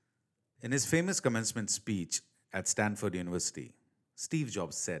In his famous commencement speech at Stanford University, Steve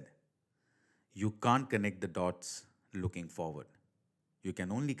Jobs said, "You can't connect the dots looking forward. You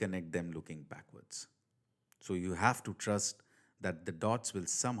can only connect them looking backwards. So you have to trust that the dots will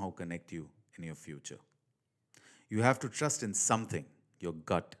somehow connect you in your future. You have to trust in something, your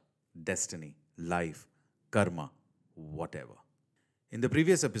gut, destiny, life, karma, whatever." In the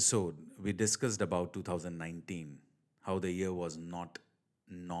previous episode, we discussed about 2019, how the year was not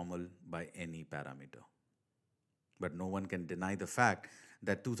normal by any parameter. But no one can deny the fact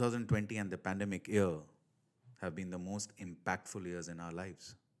that 2020 and the pandemic year have been the most impactful years in our lives.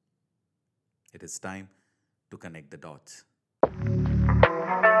 It is time to connect the dots.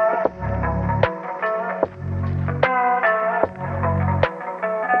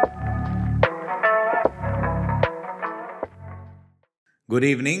 Good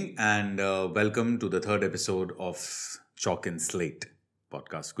evening and welcome to the third episode of Chalk and Slate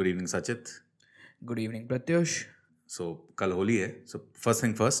podcast. Good evening, Sachit. Good evening, Pratyush. So, कल होली है. So, first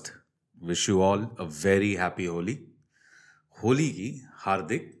thing first, wish you all a very happy Holi. Holi की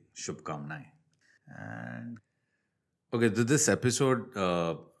हार्दिक शुभकामनाएं. And okay, to this episode,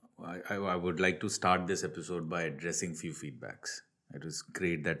 I would like to start this episode by addressing few feedbacks. It was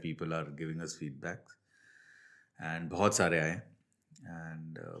great that people are giving us feedbacks. And बहुत सारे आए.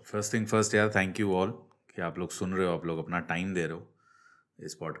 And first thing first, यार, thank you all कि आप लोग सुन रहे हो, आप लोग अपना टाइम दे रहे हो.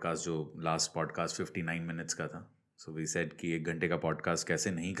 इस पॉडकास्ट जो लास्ट पॉडकास्ट 59 मिनट्स का था. सो वी सेड कि 1 घंटे का पॉडकास्ट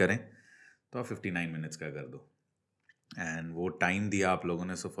कैसे नहीं करें, तो आप 59 मिनट्स का कर दो. एंड वो टाइम दिया आप लोगों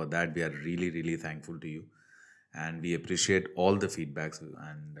ने. So for that we are really thankful to you and we appreciate all the feedbacks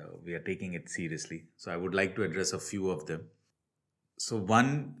and we are taking it seriously. So I would like to address a few of them. So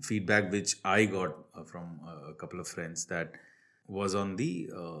one feedback which I got from a couple of friends that was on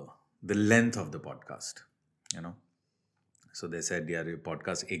the length of the podcast, you know. So they said यार ये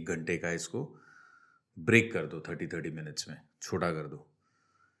podcast 1 घंटे का, इसको break कर दो 30 minutes में, छोटा कर दो.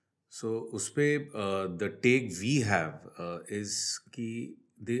 सो उस पर the take we have is कि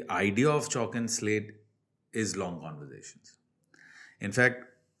the idea of chalk and slate is long conversations. In fact,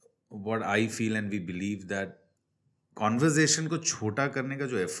 what I feel and we believe that conversation को छोटा करने का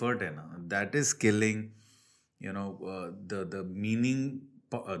जो effort है ना, that is killing, you know, the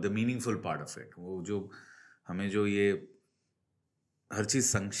meaningful part of it. वो जो हमें जो ये हर चीज़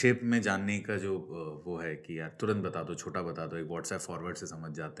संक्षेप में जानने का जो वो है कि यार तुरंत बता दो, छोटा बता दो, एक व्हाट्सएप फॉरवर्ड से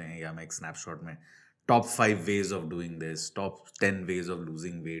समझ जाते हैं, या मैं एक स्नैपशॉट में top 5 ways of doing this, top 10 ways of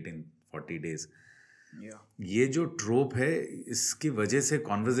losing weight in 40 days. ये जो ट्रोप है, इसकी वजह से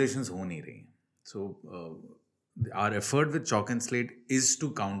कॉन्वर्जेशंस हो नहीं रही. So our effort with chalk and slate is to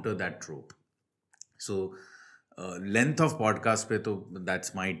counter that ट्रोप. So length of podcast पे तो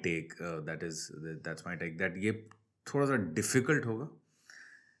दैट्स माय टेक, दैट ये थोड़ा सा डिफिकल्ट होगा.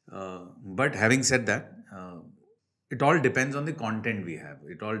 But having said that, it all depends on the content we have.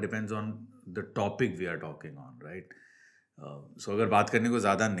 It all depends on the topic we are talking on, right? So अगर बात करने को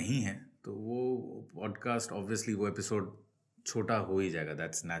ज़्यादा नहीं है तो वो पॉडकास्ट ऑब्वियसली वो एपिसोड छोटा हो ही जाएगा.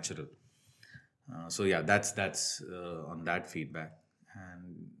 That's natural. So yeah that's on that feedback.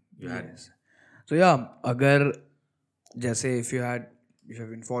 And you had So yeah, अगर जैसे if you have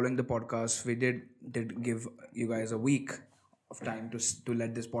been following the podcast, we did give you guys a week of time to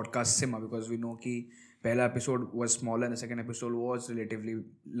let this podcast simmer, because we know कि पहला episode was smaller and the second episode was relatively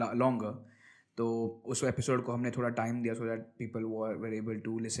longer. तो उस episode को हमने थोड़ा time दिया so that people were able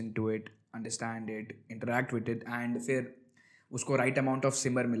to listen to it, understand it, interact with it, and फिर उसको right amount of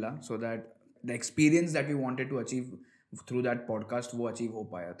simmer मिला so that the experience that we wanted to achieve through that podcast वो achieve हो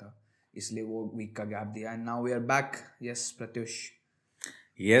पाया था. इसलिए वो week का gap दिया. And now we are back. Yes, Pratyush.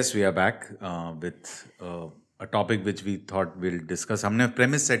 Yes, we are back with a topic which we thought we'll discuss. हमने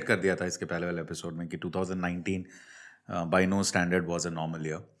premise set कर दिया था इसके पहले वाले एपिसोड में कि 2019 by no standard was a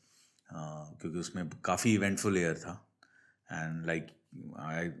normal year. क्योंकि उसमें काफ़ी इवेंटफुल ईयर था. And like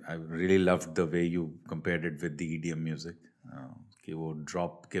I really loved the way you compared it with the EDM music, कि वो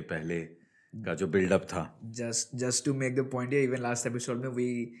ड्रॉप के पहले का जो बिल्डअप था. Just to make the point here, even last episode में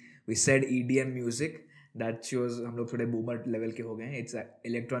we said EDM music, that shows हम लोग थोड़े boomer level के हो गए हैं. It's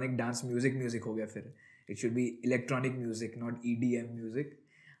electronic dance music हो गया. फिर it should be electronic music, not EDM music.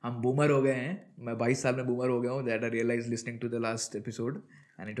 हम boomer हो गए हैं. मैं 22 साल में boomer हो गया हूँ. That I realized listening to the last episode.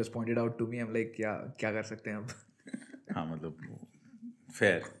 And it was pointed out to me. I'm like, क्या कर सकते हैं अब. हाँ, मतलब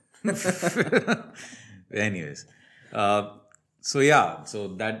fair. Anyways, so yeah, so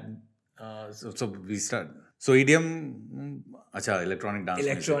that so we start. So EDM, अच्छा, electronic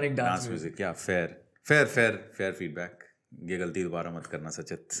dance music. Yeah, fair feedback. ये गलती दोबारा मत करना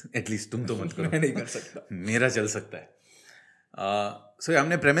सचित. एटलीस्ट तुम तो मत करो. मैं नहीं कर सकता. मेरा चल सकता है. सो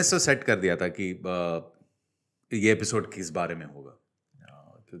हमने प्रेमिस तो सेट कर दिया था कि ये एपिसोड किस बारे में होगा,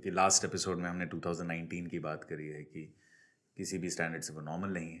 क्योंकि लास्ट एपिसोड में हमने 2019 की बात करी है कि किसी भी स्टैंडर्ड से वो नॉर्मल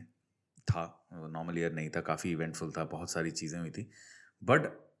नहीं है, था वो नॉर्मल ईयर नहीं था, काफ़ी इवेंटफुल था, बहुत सारी चीज़ें हुई थी, बट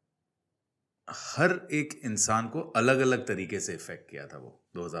हर एक इंसान को अलग अलग तरीके से इफेक्ट किया था वो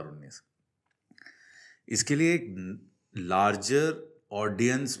 2019। इसके लिए एक लार्जर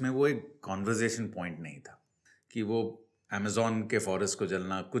ऑडियंस में वो एक कॉन्वर्जेशन पॉइंट नहीं था कि वो अमेज़ॉन के फॉरेस्ट को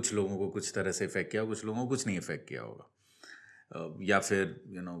जलना कुछ लोगों को कुछ तरह से इफेक्ट किया, कुछ लोगों को कुछ नहीं इफेक्ट किया होगा, या फिर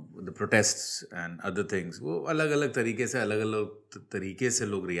the protests and other things, वो अलग अलग तरीके से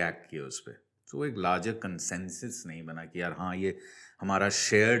लोग रिएक्ट किए उस पर। तो वो एक लार्जर कंसेंसस नहीं बना कि यार हाँ ये हमारा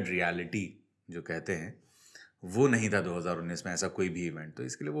शेयर्ड रियलिटी जो कहते हैं वो नहीं था 2019 में ऐसा कोई भी इवेंट, तो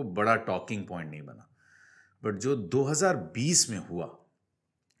इसके लिए वो बड़ा टॉकिंग पॉइंट नहीं बना। बट जो 2020 में हुआ,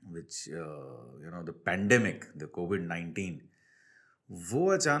 विच द पैंडेमिक, द कोविड-19,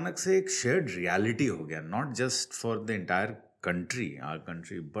 वो अचानक से एक शेयर्ड रियलिटी हो गया, not just for the entire country, our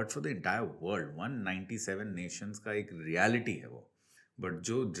country, but for the entire world. 197 Nations का एक रियलिटी है वो। बट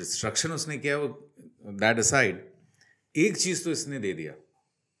जो डिस्ट्रक्शन उसने किया वो दैट असाइड, एक चीज़ तो इसने दे दिया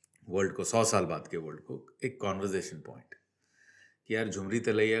वर्ल्ड को, 100 साल बाद के वर्ल्ड को, एक कॉन्वर्जेशन पॉइंट कि यार झुमरी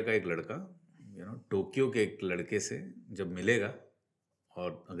तलैया का एक लड़का टोक्यो के एक लड़के से जब मिलेगा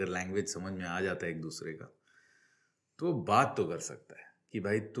और अगर लैंग्वेज समझ में आ जाता है एक दूसरे का, तो वो बात तो कर सकता है कि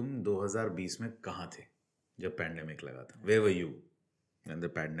भाई तुम 2020 में कहाँ थे जब पैंडेमिक लगा था, where were you when the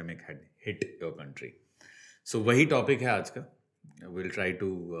pandemic had hit your country. So वही टॉपिक है आज का। Will try to,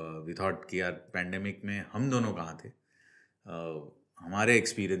 we thought कि यार पैंडेमिक में हम दोनों कहाँ थे, हमारे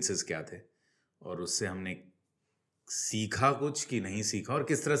एक्सपीरियंसेस क्या थे, और उससे हमने सीखा कुछ कि नहीं सीखा, और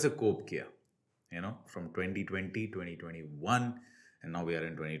किस तरह से कोप किया, from 2020, 2021 and now we are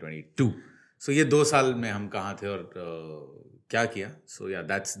in 2022। सो ये 2 साल में हम कहाँ थे और क्या किया। So yeah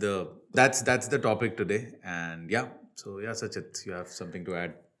that's the topic today, and yeah so yeah Sachit, you have something to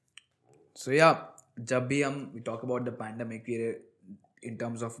add? So yeah, जब भी हम we talk about the pandemic, in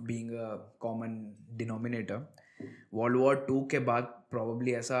terms of being a common denominator, World War II के बाद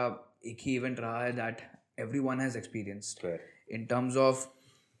probably ऐसा एक ही event रहा है that everyone has experienced, in terms of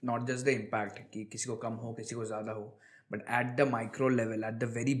not just the impact कि किसी को कम हो किसी को ज़्यादा हो, but at the micro level, at the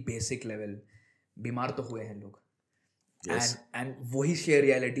very basic level, बीमार तो हुए हैं लोग। and वही शेयर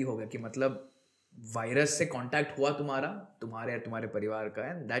रियलिटी हो गया कि मतलब वायरस से कांटेक्ट हुआ तुम्हारे परिवार का,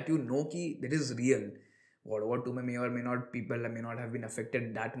 एंड दैट यू नो कि that is real. World war 2 में मे और may not, people may not have been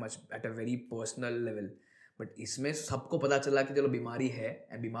affected that much at a very personal level, but इसमें सबको पता चला कि चलो बीमारी है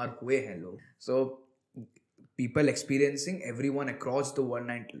एंड बीमार हुए हैं लोग। सो people experiencing, everyone across the world,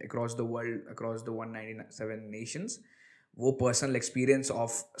 across the 197 nations, वो personal experience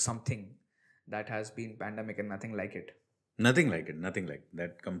of something that has been pandemic and nothing like it. Nothing like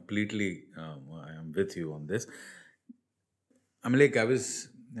that. Completely, I am with you on this. I mean, like, I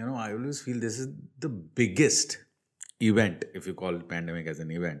always feel this is the biggest event, if you call pandemic as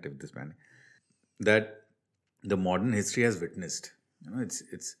an event, if this pandemic, that the modern history has witnessed.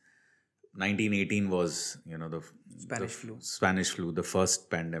 It's 1918 was, the Spanish flu, the first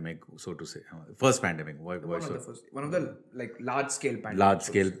pandemic, so to say, first pandemic. One of the like large scale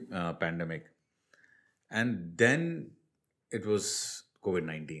pandemic, and then it was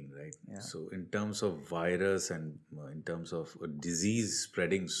COVID-19, right? Yeah. So in terms of virus and in terms of a disease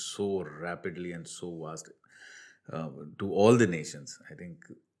spreading so rapidly and so vast to all the nations, I think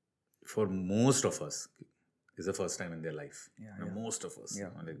for most of us is the first time in their life. Most of us,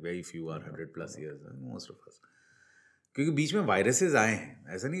 like very few are 100+ years, most of us. क्योंकि बीच में viruses आए हैं,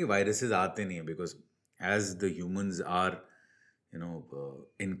 ऐसा नहीं कि viruses आते नहीं है, because as the humans are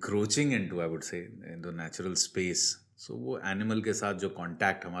encroaching into, I would say, in the natural space, so वो एनिमल के साथ जो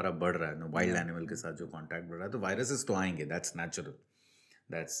कांटेक्ट हमारा बढ़ रहा है, वाइल्ड एनिमल के साथ जो कांटेक्ट बढ़ रहा है, तो वायरसेस तो आएंगे, that's natural,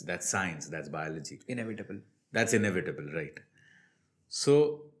 that's science, that's biology, that's inevitable, right?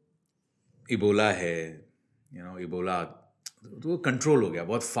 So Ebola है, इबोला तो कंट्रोल हो गया,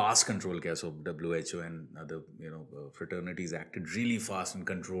 बहुत फास्ट कंट्रोल किया. सो WHO and other fraternities acted really fast and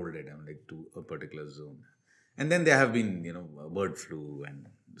controlled it, like to a particular zone. And then there have been bird flu and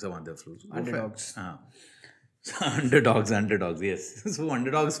some other flus. Underdogs. underdogs, yes. So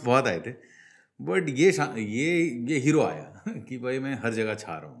underdogs बहुत आए थे, but ये hero आया कि भाई मैं हर जगह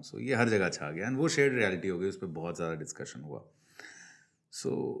छा रहा हूँ. सो ये हर जगह छा गया, एंड वो शेयर्ड रियलिटी हो गई, उस पर बहुत ज़्यादा डिस्कशन हुआ.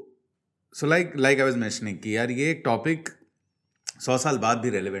 So like I was mentioning कि यार ये एक टॉपिक 100 साल बाद भी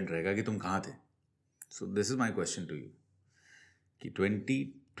रेलिवेंट रहेगा कि तुम कहाँ थे. So this is my question to you कि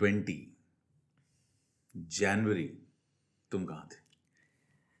 2020 जनवरी तुम कहाँ थे?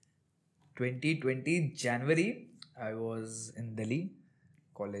 2020 जनवरी I was in Delhi,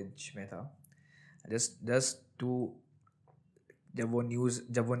 college में था. Just to जब वो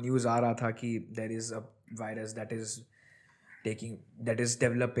न्यूज़ आ रहा था कि there is a virus that is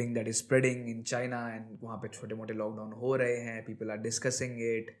developing, that is spreading in China, and वहाँ पे छोटे मोटे लॉकडाउन हो रहे हैं, people are discussing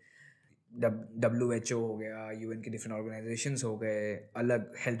it. WHO हो गया, UN के different organizations हो गए,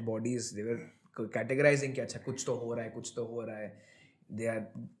 अलग health bodies, they were categorizing कि अच्छा कुछ तो हो रहा है. They are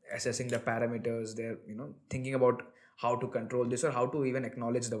assessing the parameters, they are thinking about how to control this or how to even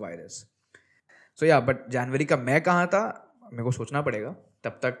acknowledge the virus. So yeah, but जनवरी का मैं कहाँ था मेरे को सोचना पड़ेगा.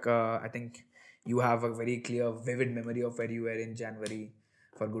 तब तक I think you have a very clear vivid memory of where you were in January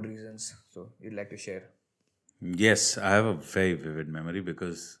for good reasons, so you'd like to share. Yes, I have a very vivid memory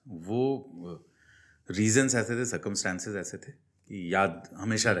because वो reasons ऐसे थे, circumstances ऐसे थे कि याद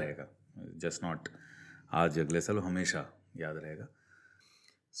हमेशा रहेगा. Just not आज अगले साल, हमेशा याद रहेगा.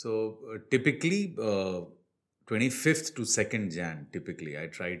 So typically 25th to 2nd Jan, typically I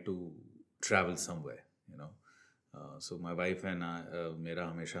try to travel somewhere, so my wife and I, मेरा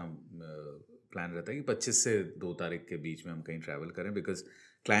हमेशा प्लान रहता है कि 25 से 2 तारीख के बीच में हम कहीं ट्रैवल करें, बिकॉज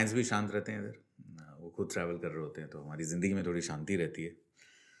क्लाइंट्स भी शांत रहते हैं इधर, वो खुद ट्रैवल कर रहे होते हैं, तो हमारी ज़िंदगी में थोड़ी शांति रहती है.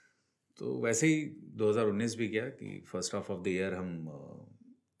 तो वैसे ही 2019 भी किया कि first half of the year हम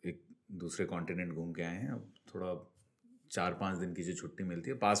एक दूसरे कॉन्टिनेंट घूम के आए हैं. अब थोड़ा 4-5 दिन की जो छुट्टी मिलती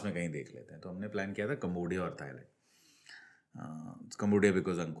है पास में कहीं देख लेते हैं, तो हमने प्लान किया था कंबोडिया और Thailand. Cambodia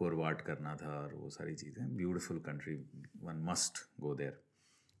because Angkor Wat करना था और वो सारी चीज़ें. Beautiful country, one must go there,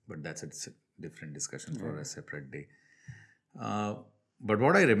 but that's a different discussion for a separate day. But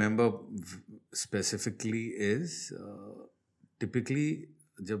what I remember specifically is typically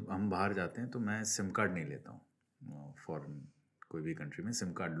जब हम बाहर जाते हैं तो मैं सिम कार्ड नहीं लेता हूँ फॉरेन कोई भी कंट्री में.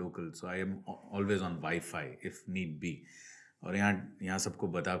 SIM card local, so I am always on wifi if need be. और यहाँ सबको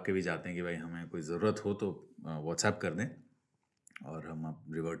बता के भी जाते हैं कि भाई हमें कोई ज़रूरत हो तो व्हाट्सएप कर दें और हम आप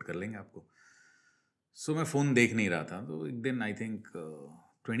रिवर्ट कर लेंगे आपको. सो मैं फ़ोन देख नहीं रहा था, तो एक दिन I think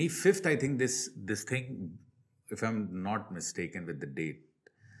 25th, I think this thing, if I am not mistaken with the date,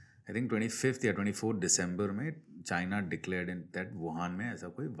 I think 25th या 24 दिसंबर में China declared in that Wuhan में ऐसा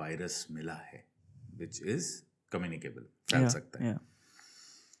कोई वायरस मिला है विच इज़ कम्युनिकेबल, फैल सकता है.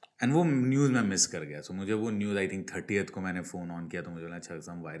 एंड वो न्यूज़ मैं मिस कर गया. सो मुझे वो न्यूज़ आई थिंक 30th को मैंने फ़ोन ऑन किया तो मुझे लगा अच्छा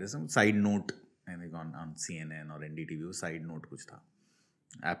सम virus, side note I think on CNN और NDTV, वो साइड नोट कुछ था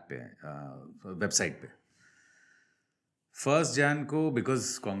ऐप पे, वेबसाइट पे. 1st Jan को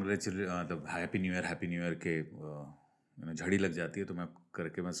बिकॉज मतलब हैप्पी न्यू ईयर के झड़ी लग जाती है, तो मैं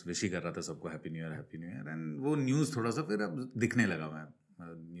करके बस विश ही कर रहा था सबको हैप्पी न्यू ईयर. एंड वो न्यूज़ थोड़ा सा फिर अब दिखने लगा. मैं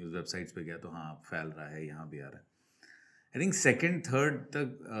न्यूज़ वेबसाइट्स पे गया तो हाँ फैल रहा है, यहाँ भी आ रहा है. आई थिंक 2nd 3rd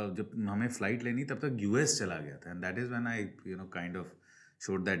तक जब हमें फ़्लाइट लेनी तब तक US चला गया था. And that is when I kind of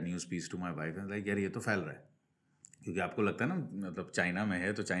showed that news piece to my wife, and like यार ये तो फैल रहा है, क्योंकि आपको लगता है ना मतलब चाइना में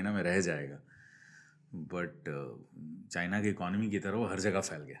है तो चाइना में रह जाएगा, बट चाइना की इकॉनमी की तरह वो हर जगह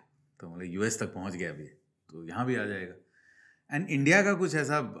फैल गया. तो मतलब US तक पहुंच गया अभी, तो यहाँ भी आ जाएगा. एंड इंडिया का कुछ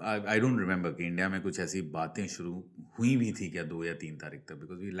ऐसा आई डोंट रिमेंबर कि इंडिया में कुछ ऐसी बातें शुरू हुई भी थी क्या 2 या 3 तारीख तक,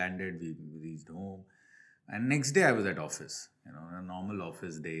 because we landed, we reached home, and next day I was at office, normal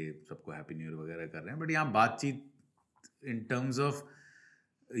office day, सबको हैप्पी न्यू ईयर वगैरह कर रहे हैं. बट यहाँ बातचीत इन टर्म्स ऑफ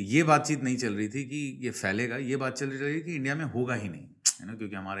ये बातचीत नहीं चल रही थी कि ये फैलेगा, ये बात चल रही है कि इंडिया में होगा ही नहीं,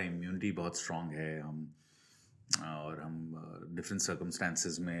 क्योंकि हमारा इम्यूनिटी बहुत स्ट्रांग है, हम डिफरेंट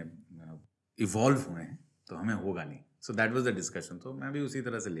सर्कमस्टांसेस में इवॉल्व हुए हैं, तो हमें होगा नहीं. So that was the discussion. तो मैं भी उसी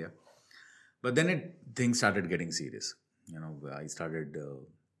तरह से लिया. But then things started getting serious. I started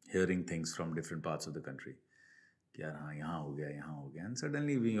hearing things from different parts of the country कि यार हाँ यहाँ हो गया, and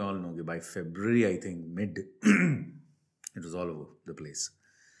suddenly we all know कि by February I think mid it was all over the place.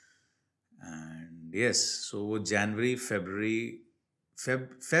 And yes, so वो January, February,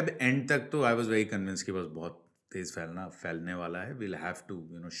 Feb end तक तो I was very convinced कि बस बहुत तेज़ फैलने वाला है. We'll have to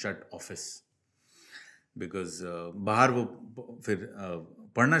shut office because बाहर वो फिर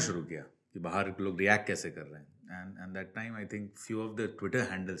पढ़ना शुरू किया कि बाहर लोग रिएक्ट कैसे कर रहे हैं. And that time, I think few of the Twitter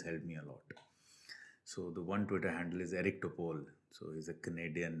handles helped me a lot. So the one Twitter handle is Eric Topol. So he's a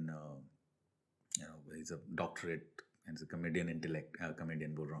Canadian, he's a doctorate and he's a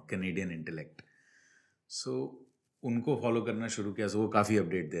comedian बोल रहा हूँ, Canadian intellect. So उनको follow करना शुरू किया. So वो काफ़ी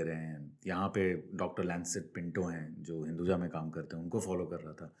update दे रहे हैं. यहाँ पे डॉक्टर लैंसेट पिंटो हैं जो हिंदुजा में काम करते हैं, उनको फॉलो कर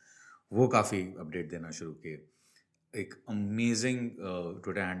रहा था. वो काफ़ी अपडेट देना शुरू किए. एक अमेजिंग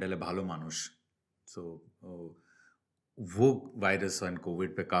ट्विटर हैंडल है भालो मानुष. सो वो वायरस एंड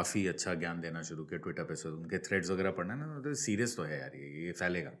कोविड पे काफ़ी अच्छा ज्ञान देना शुरू किया ट्विटर पे. सो उनके थ्रेड्स वगैरह पढ़ना ना, तो सीरियस तो है यार, ये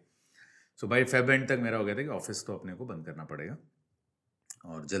फैलेगा. सो बाय फेब एंड तक मेरा हो गया था कि ऑफिस तो अपने को बंद करना पड़ेगा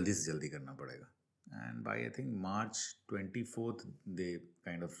और जल्दी से जल्दी करना पड़ेगा. and by I think March 24th they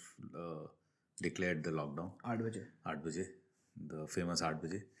kind of declared the lockdown. 8 बजे 8 baje, the famous 8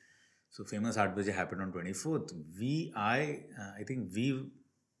 baje. So famous 8 baje happened on 24th. I think we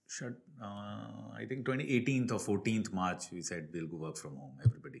shut. I think 18th or 14th March we said we'll go work from home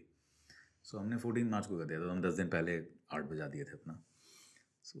everybody. So हमने 14 मार्च को कर दिया, तो हम 10 दिन पहले 8 बजा दिए थे अपना.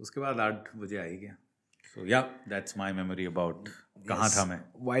 So उसके बाद 8 बजे आ ही गया. So yeah, that's my memory about कहाँ था मैं.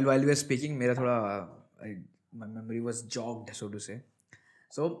 while we were speaking मेरा थोड़ा my memory was jogged so to say.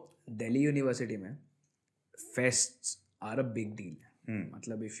 So Delhi University में fests are a big deal.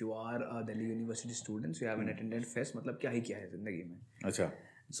 मतलब if you are a Delhi University student, so you haven't attended fest, मतलब क्या ही क्या है जिंदगी में. अच्छा.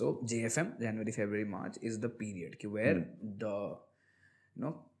 So JFM, January, February, March is the period where the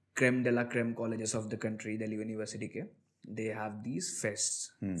creme de la creme colleges of the country, Delhi University के, they have these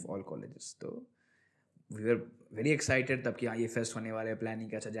fests of all colleges. So we were very excited तब कि हाँ ये fest होने वाले, planning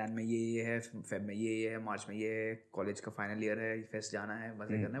क्या, अच्छा जैन में ये है, फेब में ये है, मार्च में ये है, कॉलेज का फाइनल ईयर है, फेस्ट जाना है,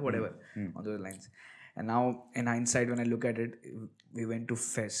 मजे करना है, whatever on those lines. And now in hindsight when I look at it, we went to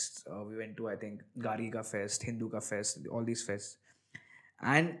fests. We went to I think Gari ka fest, Hindu ka fest, all these fests.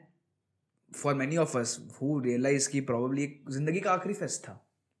 And for many of us who realized कि probably जिंदगी का आखिरी fest था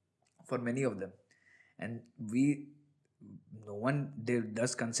for many of them, and no one they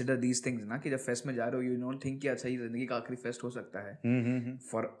does consider these things ना कि जब fest में जा रहे हो you don't think कि अच्छा ये जिंदगी का आखिरी फेस्ट हो सकता है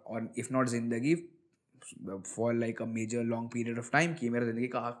for, or if not जिंदगी, for like a major long period of time कि मेरा जिंदगी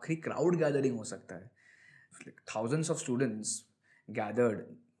का आखिरी crowd gathering हो सकता है. Like thousands of students gathered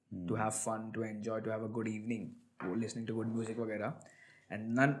to have fun, to enjoy, to have a good evening, listening to good music वगैरह.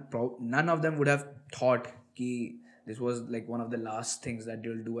 And none of them would have thought कि this was like one of the last things that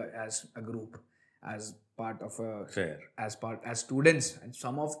they'll do as a group, as part of a Fair. as students. And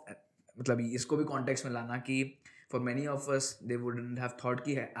some of मतलब इसको भी context में लाना कि for many of us they wouldn't have thought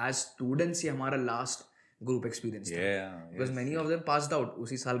कि as students ये हमारा last group experience था. Because many of them passed out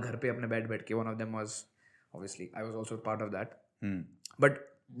उसी साल घर पे अपने बैठ के. One of them was obviously I was also part of that. But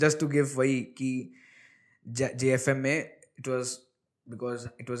just to give वही कि JFM में it was because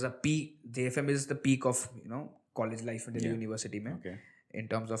it was a peak. JFM is the peak of college life in Delhi University में in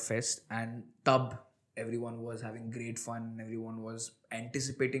terms of fest, and tab everyone was having great fun. Everyone was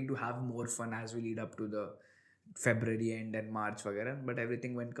anticipating to have more fun as we lead up to the February end and March वगैरह, but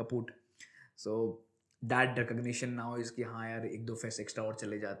everything went kaput. So that recognition now is कि हाँ यार एक दो fest extra और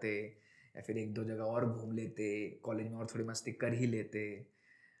चले जाते, या फिर एक दो जगह और घूम लेते, कॉलेज में और थोड़ी मस्ती कर ही लेते,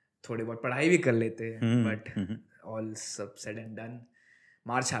 थोड़ी बहुत पढ़ाई भी कर लेते. But all said and done,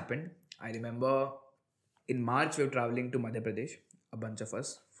 March happened. I remember in March we were traveling to Madhya Pradesh, a bunch of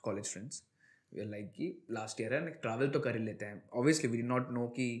us college friends. We were like कि last year है, travel तो कर ही लेते हैं. Obviously we did not know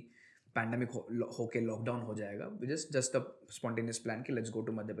कि pandemic होके lockdown हो जाएगा. We just a spontaneous plan कि let's go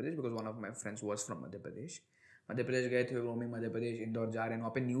to Madhya Pradesh because one of my friends was from Madhya Pradesh. Madhya Pradesh गए थे, रोमिंग मध्य प्रदेश, इंदौर जा रहे हैं.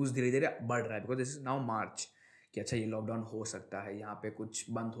 वहाँ पे न्यूज़ धीरे धीरे बढ़ रहा है बिकॉज दिस इज नाउ मार्च कि अच्छा ये लॉकडाउन हो सकता है, यहाँ पे कुछ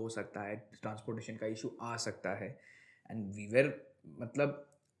बंद हो सकता है, ट्रांसपोर्टेशन का इशू आ सकता है. And we were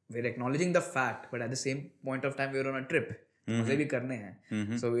acknowledging the fact, but at the same point of time we were on a trip, मजे भी करने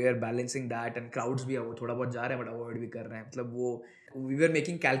हैं. So we are balancing that, and crowds भी वो थोड़ा बहुत जा रहे हैं बट अवॉइड भी कर रहे हैं. मतलब वो we were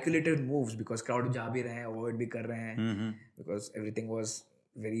making calculated moves because crowd जा भी रहे हैं, अवॉइड भी कर रहे हैं because everything was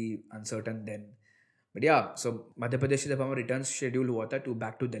very uncertain then. But yeah, so Madhya Pradesh से जब हमारा रिटर्न शेड्यूल हुआ था to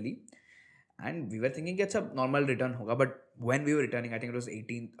back to Delhi, and we were thinking कि अच्छा नॉर्मल रिटर्न होगा. But when we were returning, I think it was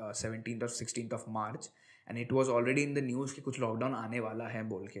 17th और 16th of March, and it was already in the news कि कुछ lockdown आने वाला है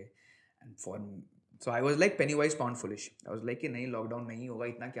बोल के. And so I was like Penney wise pound foolish. I was like कि नहीं लॉकडाउन नहीं होगा,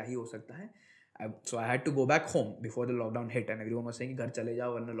 इतना क्या ही हो सकता है. सो I had to go back home before the lockdown hit, and everyone was saying घर चले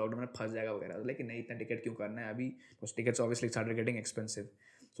जाओ वरना लॉकडाउन में फंस जाएगा वगैरह. लाइक नहीं इतना टिकट क्यों करना है अभी, because tickets obviously started getting expensive.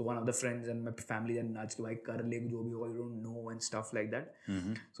 So one of the friends and my family then nudged कि भाई कर ले जो भी होगा, you don't know and stuff like that.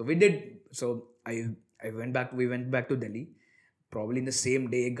 So we did. So I went back. We went back to Delhi. Probably in the same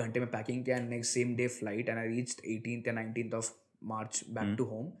day, एक घंटे में packing किया, and next same day flight, and I reached 18th and 19th of March back to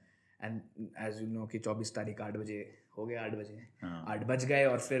home. And as you know कि 24 तारीख 8 बजे हो गया, 8 बजे 8 बज गए,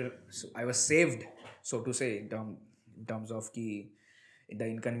 और फिर I was saved so to say in terms of कि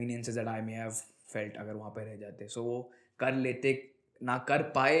the inconveniences that I may have felt अगर वहाँ पे रह जाते. So वो कर लेते, ना कर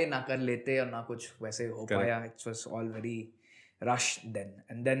पाए, ना कर लेते, और ना कुछ वैसे हो पाया. It was all very rush then.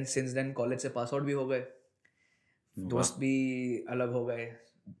 And then since then college से पास आउट भी हो गए, दोस्त भी अलग हो गए,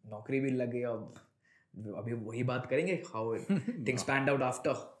 नौकरी भी लग गई. अब अभी वही बात करेंगे हाउ थिंग्स पैन्ड आउट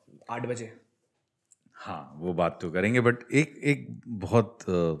आफ्टर 8 बजे. हाँ वो बात तो करेंगे, बट एक बहुत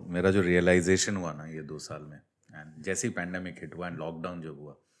मेरा जो रियलाइजेशन हुआ ना ये 2 साल में, एंड जैसे ही पैंडेमिक हिट हुआ एंड लॉकडाउन जब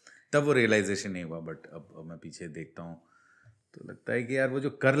हुआ तब वो रियलाइजेशन नहीं हुआ. बट अब मैं पीछे देखता हूँ तो लगता है कि यार वो जो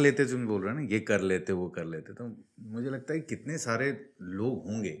कर लेते तुम बोल रहे हो ना, ये कर लेते वो कर लेते, तो मुझे लगता है कितने सारे लोग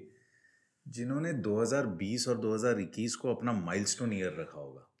होंगे जिन्होंने 2020 और 2021 को अपना माइलस्टोन ईयर रखा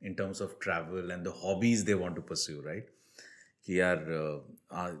होगा in terms of travel and the hobbies they want to pursue, right? कि यार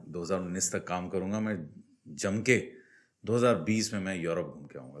 2019 तक काम करूँगा मैं जम के, 2020 में मैं यूरोप घूम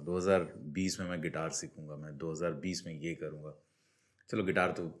के आऊँगा, 2020 में मैं गिटार सीखूंगा, मैं 2020 में ये करूँगा। चलो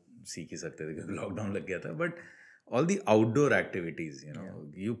गिटार तो सीख ही सकते थे क्योंकि लॉकडाउन लग गया था, but all the outdoor activities,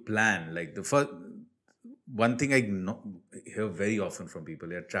 you plan, like the first one thing I hear very often from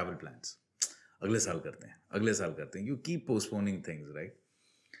people are travel plans. अगले साल करते हैं, अगले साल करते हैं, you keep postponing things, right?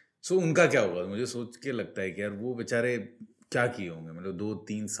 So उनका क्या होगा? मुझे सोच के लगता है कि यार वो बेचारे क्या किए होंगे, मतलब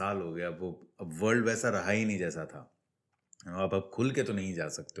 2-3 साल हो गया, वो अब वर्ल्ड वैसा रहा ही नहीं जैसा था। आप अब खुल के तो नहीं जा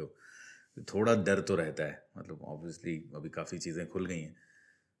सकते हो, थोड़ा डर तो रहता है, मतलब ऑब्वियसली अभी काफ़ी चीज़ें खुल गई हैं,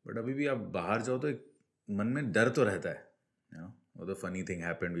 बट अभी भी आप बाहर जाओ तो एक मन में डर तो रहता है, the funny thing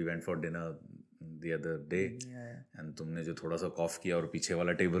happened, we went for dinner the other day and तुमने जो थोड़ा सा कॉफ किया और पीछे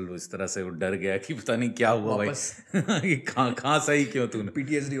वाला टेबल इस तरह से वो डर गया कि पता नहीं क्या हुआ भाई कि कहाँ सही क्यों तूने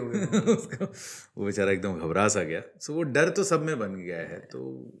PTSD हो गया उसको, वो बेचारा एकदम घबरा सा गया। सो वो डर तो सब में बन गया है। तो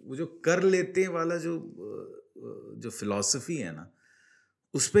वो जो कर लेते वाला जो फिलॉसफी है ना,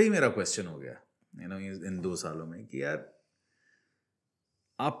 उस पर ही मेरा क्वेश्चन हो गया इन 2 सालों में कि यार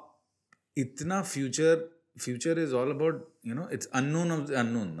आप इतना future is all about it's unknown of the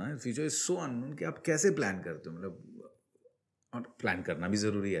unknown ना, फ्यूचर इज सो अननोन कि आप कैसे प्लान करते हो, मतलब और प्लान करना भी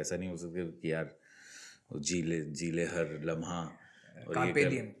ज़रूरी है, ऐसा नहीं हो सकता कि यार जी ले हर लम्हा और Carpe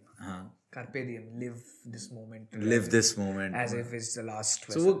diem. हाँ, Carpe diem, live this moment as if it's the last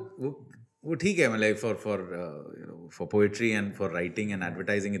so वो ठीक है, मतलब for poetry and for writing and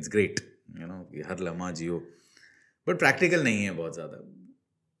advertising it's great, हर लम्हा जियो, बट प्रैक्टिकल नहीं है बहुत ज़्यादा।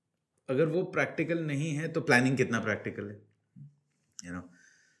 अगर वो प्रैक्टिकल नहीं है तो प्लानिंग कितना प्रैक्टिकल है,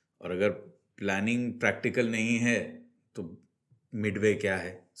 और अगर प्लानिंग प्रैक्टिकल नहीं है तो मिडवे क्या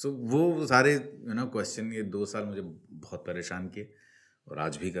है? सो वो सारे क्वेश्चन ये 2 साल मुझे बहुत परेशान किए और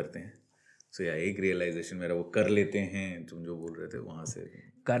आज भी करते हैं। सो या एक रियलाइजेशन मेरा वो कर लेते हैं, तुम जो बोल रहे थे वहाँ से,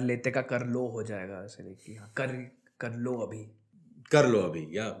 कर लेते का कर लो हो जाएगा ऐसे, देखिए हाँ, कर लो अभी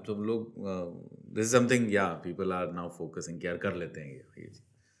या सब लोग दिस इज समथिंग, या पीपल आर नाउ फोकसिंग कि यार कर लेते हैं ये।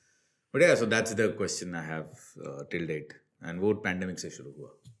 बट या so that's the question I have till date, and वो पैंडेमिक से शुरू हुआ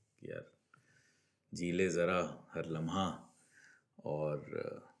कि यार जी ले ज़रा हर लम्हा, और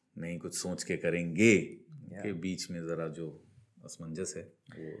नहीं कुछ सोच के करेंगे के बीच में ज़रा जो असमंजस है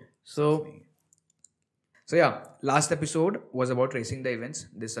वो So yeah, last episode was about tracing the events.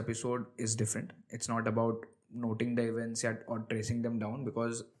 This episode is different. It's not about noting the events yet or tracing them down,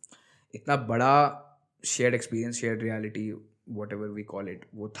 because इतना बड़ा shared experience, shared reality, whatever we call it,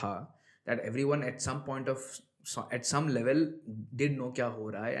 वो था that everyone at some point at some level did know क्या हो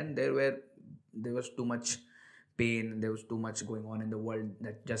रहा है, and there was too much pain, there was too much going on in the world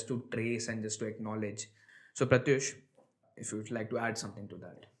that just to trace and just to acknowledge. So Pratyush, if you would like to add something to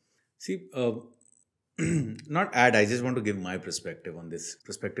that. See, not add, I just want to give my perspective on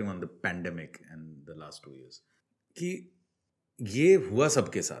the pandemic and the last 2 years. कि ये हुआ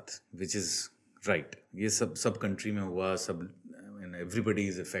सबके साथ, which is right. ये सब country में हुआ, सब everybody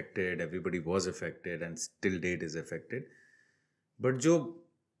is affected, everybody was affected and still date is affected. But जो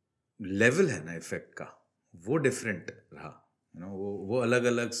level है ना effect का, वो different रहा, वो अलग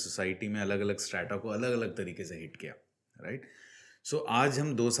अलग सोसाइटी में अलग अलग स्ट्रैटा को अलग अलग तरीके से हिट किया, राइट? सो आज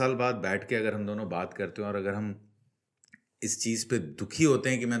हम 2 साल बाद बैठ के अगर हम दोनों बात करते हैं और अगर हम इस चीज़ पे दुखी होते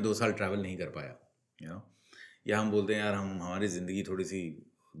हैं कि मैं 2 साल ट्रैवल नहीं कर पाया, या हम बोलते हैं यार हमारी ज़िंदगी थोड़ी सी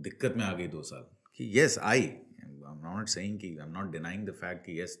दिक्कत में आ गई 2 साल, कि yes I am not saying कि आई am not denying the fact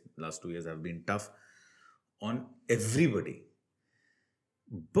कि yes last 2 years have been tough on everybody,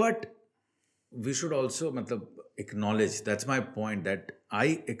 but we should also मतलब acknowledge, that's my point, that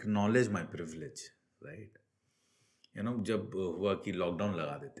I acknowledge my privilege, right? जब हुआ कि lockdown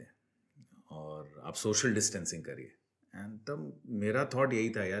लगा देते हैं और आप सोशल डिस्टेंसिंग करिए, एंड तब मेरा थॉट यही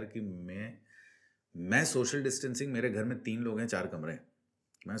था यार कि मैं सोशल डिस्टेंसिंग, मेरे घर में 3 लोग हैं, 4 कमरे हैं,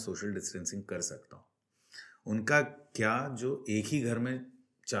 मैं सोशल डिस्टेंसिंग कर सकता हूँ। उनका क्या जो एक ही घर में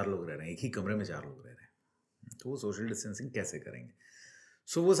 4 लोग रह रहे हैं, एक ही कमरे में 4 लोग रह रहे हैं, तो वो सोशल डिस्टेंसिंग कैसे करेंगे?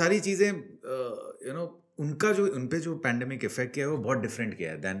 सो वो सारी चीज़ें उन पे जो पैंडेमिक इफेक्ट किया है वो बहुत डिफरेंट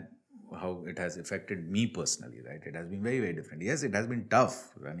किया है than how it has affected me personally, right? It has been very, very different. Yes, it has been tough.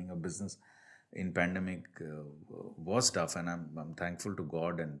 Running a business in pandemic was tough, and I'm thankful to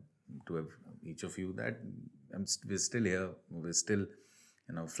God and to each of you that we're still here, we're still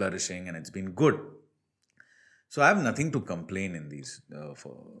flourishing, and it's been good. So I have nothing to complain in these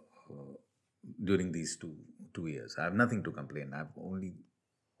during these 2 years. I have nothing to complain.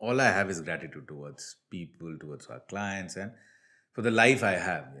 All I have is gratitude towards people, towards our clients, and for the life I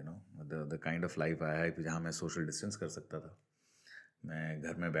have, the kind of life I have, जहाँ मैं social distance कर सकता था, मैं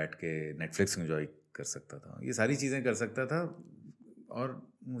घर में बैठ के Netflix enjoy कर सकता था, ये सारी चीज़ें कर सकता था, और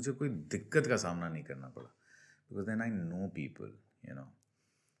मुझे कोई दिक्कत का सामना नहीं करना पड़ा, because then I know people,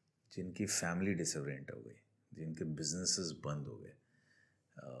 जिनकी फैमिली डिसोरेंट हो गई, जिनके बिजनेसेस बंद हो गए.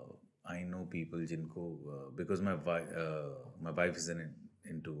 आई नो पीपल जिनको, because my wife is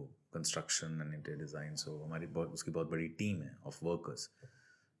into construction and interior design, सो उसकी बहुत बड़ी टीम है of workers.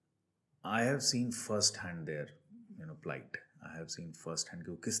 I have seen first hand there plight. I have seen first hand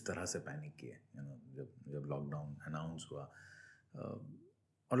कि वो किस तरह से पैनिक किए, जब लॉकडाउन अनाउंस हुआ.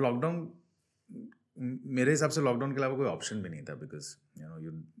 और लॉकडाउन, मेरे हिसाब से लॉकडाउन के अलावा कोई ऑप्शन भी नहीं था, because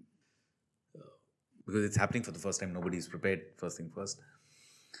because it's happening for the first time, nobody is prepared, first thing first.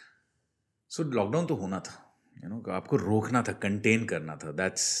 So lockdown तो होना था, आपको रोकना था, कंटेन करना था.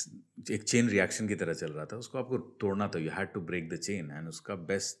 दैट्स एक चेन रिएक्शन की तरह चल रहा था, उसको आपको तोड़ना था. You had to break the chain, and उसका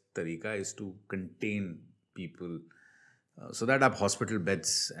बेस्ट तरीका is to contain people, so that आप हॉस्पिटल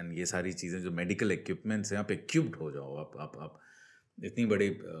बेड्स एंड ये सारी चीज़ें जो मेडिकल इक्विपमेंट्स हैं, आप इक्विप्ड हो जाओ, आप इतनी बड़ी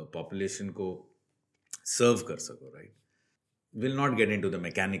पॉपुलेशन को सर्व कर सको, right. Will not get into the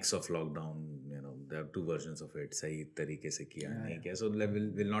mechanics of lockdown. There are two versions of it. सही तरीके से किया नहीं किया. So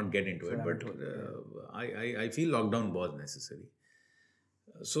will not get into it. But I feel lockdown was necessary.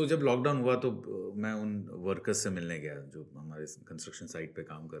 So जब lockdown हुआ तो मैं उन workers से मिलने गया जो हमारे construction site पे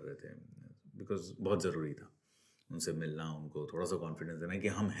काम कर रहे थे, because बहुत ज़रूरी था उनसे मिलना, उनको थोड़ा सा confidence देना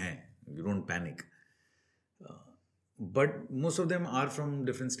कि हम हैं, you don't panic. But most of them are from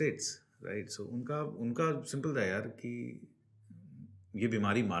different states, right? So उनका simple था यार कि ये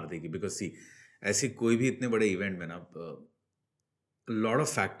बीमारी मार देगी. बिकॉज सी, ऐसी कोई भी इतने बड़े इवेंट में ना, lot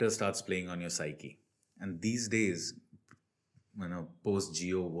of factors starts playing on your psyche. And these days, post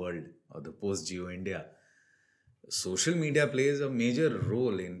Jio world और the post Jio India, social media plays a major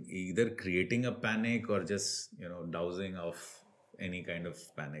role in either creating a panic or just dousing of any kind of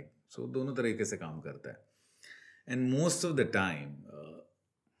panic. So दोनों तरीके से काम करता है. And most of the time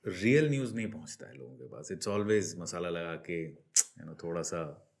real news नहीं पहुंचता है लोगों के पास. इट्स ऑलवेज मसाला लगा के थोड़ा सा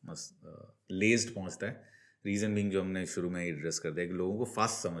लेस्ड पहुंचता है. रीज़न बिंग जो हमने शुरू में ही एड्रेस कर दिया कि लोगों को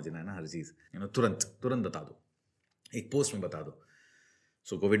फास्ट समझना है ना हर चीज़, तुरंत बता दो, एक पोस्ट में बता दो.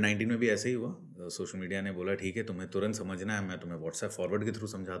 सो कोविड-19 में भी ऐसे ही हुआ. सोशल मीडिया ने बोला ठीक है, तुम्हें तुरंत समझना है, मैं तुम्हें व्हाट्सएप फॉरवर्ड के थ्रू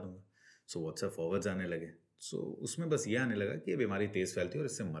समझा दूंगा. सो व्हाट्सएप फॉरवर्ड्स आने लगे. सो उसमें बस ये आने लगा कि ये बीमारी तेज़ फैलती है और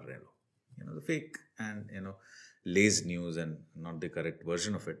इससे मर रहे हैं लोग. The fake and laze news and not the correct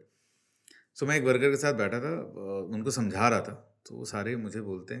version of it. So मैं एक वर्कर के साथ बैठा था, उनको समझा रहा था, तो वो सारे मुझे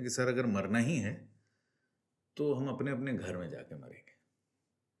बोलते हैं कि सर अगर मरना ही है तो हम अपने अपने घर में जाके मरेंगे,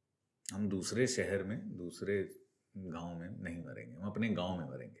 हम दूसरे शहर में, दूसरे गांव में नहीं मरेंगे, हम अपने गांव में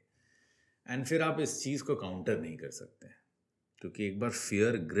मरेंगे. एंड फिर आप इस चीज़ को काउंटर नहीं कर सकते, क्योंकि एक बार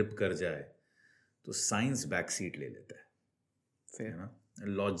फियर ग्रिप कर जाए तो साइंस बैक सीट ले लेता है, है ना.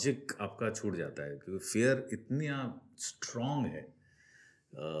 लॉजिक आपका छूट जाता है, क्योंकि फियर इतनी स्ट्रॉन्ग है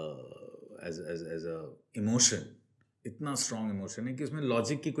एज अ इमोशन, इतना स्ट्रॉन्ग इमोशन है कि उसमें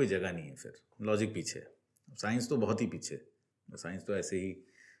लॉजिक की कोई जगह नहीं है. फिर लॉजिक पीछे है, साइंस तो बहुत ही पीछे, साइंस तो ऐसे ही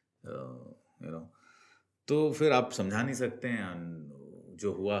तो फिर आप समझा नहीं सकते हैं.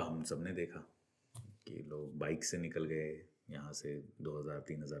 जो हुआ हम सब ने देखा कि लोग बाइक से निकल गए, यहाँ से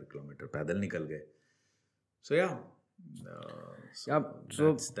 2000-3000 किलोमीटर पैदल निकल गए. सो या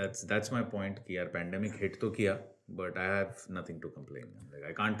that's my point कि यार पैंडेमिक हिट तो किया, but I have nothing to complain. Like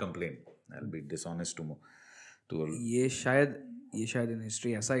I can't complain. I'll be dishonest to ये शायद in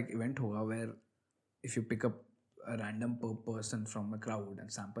history ऐसा एक event होगा where if you pick up a random person from a crowd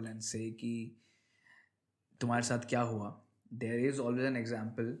and sample and say कि तुम्हारे साथ क्या हुआ, there is always an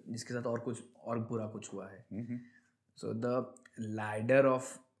example जिसके साथ और बुरा कुछ हुआ है. So the ladder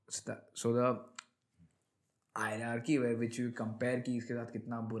of the hierarchy where which you compare कि इसके साथ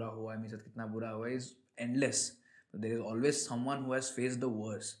कितना बुरा हुआ है, मेरे साथ कितना बुरा हुआ है, is endless. So there is always someone who has faced the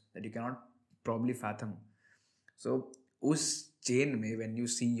worst that you cannot probably fathom. So उस chain में when you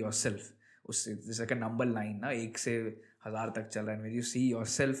see yourself, it's like a number line ना, 1 से 1000 तक चल रहा है. When you see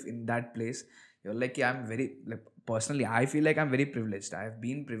yourself in that place, you're like, I'm very, like personally I feel like I'm very privileged. I have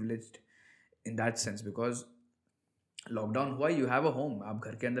been privileged in that sense because lockdown हुआ, you have a home, आप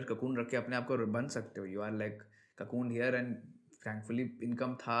घर के अंदर cocoon रख के अपने आप को बन सकते हो. You are like cocoon here and thankfully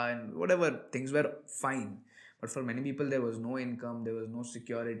income था and whatever things were fine. But for many people there was no income, there was no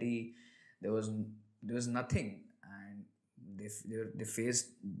security, there was nothing and they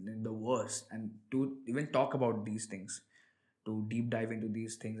faced the worst. And to even talk about these things, to deep dive into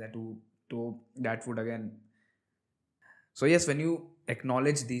these things, and to that would again So yes, when you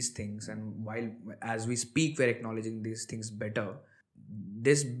acknowledge these things, and while as we speak we're acknowledging these things better,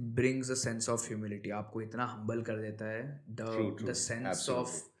 this brings a sense of humility. आपको इतना humble कर देता है, True, the true. sense of,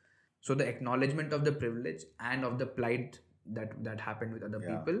 Absolutely. so the acknowledgement of the privilege and of the plight that happened with other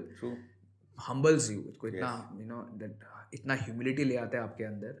Yeah, people true. humbles you. इसको इतना Yes. you know that इतना humility ले आता है आपके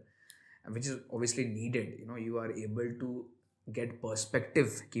अंदर, which is obviously needed. You know, you are able to get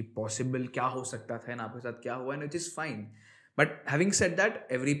perspective कि possible क्या हो सकता था and आपके साथ क्या हुआ, and which is fine. But having said that,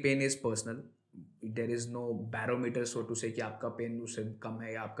 every pain is personal. There is no barometer so to say कि आपका पेन उससे कम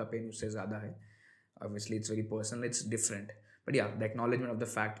है या आपका पेन उससे ज़्यादा है. Obviously it's very personal, it's different. But yeah, the acknowledgement of the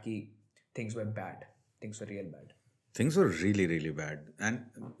fact कि things were bad, things were real bad. Things were really, really bad. And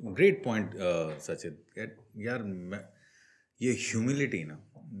great point, Sachin. यार ये humility ना,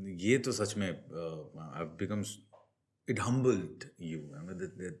 ये तो सच में I've become, it humbled you. I mean,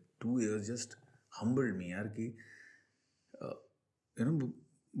 the 2 years just humbled me यार कि you know,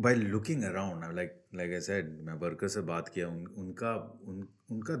 by looking around, like I said, मैं worker से बात किया,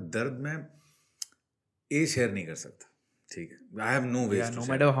 उनका दर्द मैं शेयर नहीं कर सकता. ठीक है, I have no ways Yeah, to no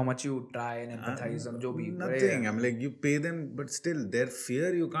share. matter how much you try and empathize and जो भी Nothing. I'm like, you pay them, but still their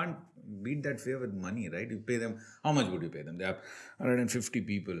fear, you can't beat that fear with money, right? You pay them, how much would you pay them? They have 150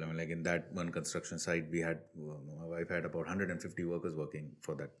 people. I mean, like in that one construction site, we had, my wife had about 150 workers working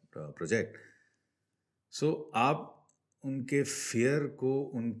for that project. So आप उनके fear को,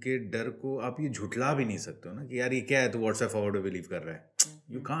 उनके डर को आप ये झुठला भी नहीं सकते हो ना कि यार ये क्या है, तो WhatsApp forward पे believe कर रहा है.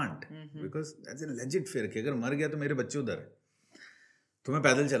 You can't, because that's a legit fear कि अगर मर गया तो मेरे बच्चे उधर है, तो मैं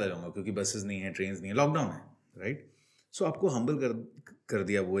पैदल चला जाऊंगा क्योंकि बसेस नहीं है, ट्रेन्स नहीं है, लॉकडाउन है, राइट? सो आपको हम्बल कर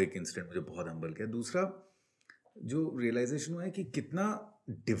दिया वो एक इंसिडेंट, मुझे बहुत हम्बल किया. दूसरा जो रियलाइजेशन हुआ है कि कितना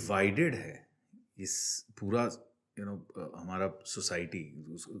डिवाइडेड है इस पूरा हमारा society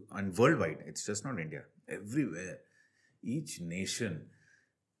and world wide. It's just not India, everywhere, each nation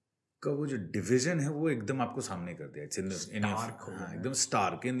का वो जो डिवीजन है वो एकदम आपको सामने कर दिया. इट्स इन एकदम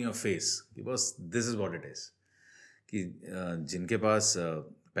स्टार्क इन योर फेस कि बस this is what it is. कि जिनके पास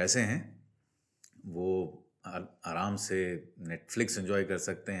पैसे हैं वो आराम से नेटफ्लिक्स एंजॉय कर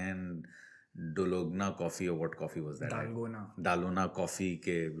सकते हैं, डोलोगना कॉफ़ी और what coffee was that, डालोना coffee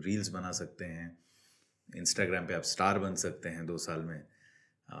के रील्स बना सकते हैं, इंस्टाग्राम पे आप स्टार बन सकते हैं 2 साल में.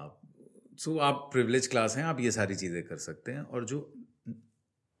 सो आप प्रिविलेज क्लास हैं, आप ये सारी चीज़ें कर सकते हैं. और जो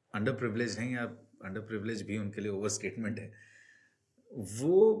अंडर प्रिविलेज हैं या अंडर प्रिविलेज भी उनके लिए ओवर स्टेटमेंट है,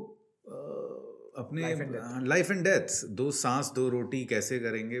 वो अपने लाइफ एंड डेथ, 2 सांस 2 रोटी कैसे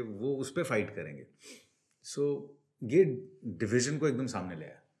करेंगे वो उस पर फाइट करेंगे. सो ये डिवीजन को एकदम सामने ले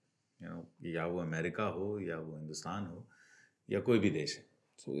आया, या वो अमेरिका हो या वो हिंदुस्तान हो या कोई भी देश है.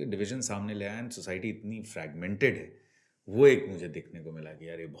 सो ये डिवीजन सामने ले आया एंड सोसाइटी इतनी फ्रैगमेंटेड है, वो एक मुझे देखने को मिला कि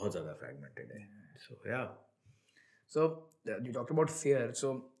यार ये बहुत ज़्यादा फ्रैगमेंटेड है. सो या So you talked about fear.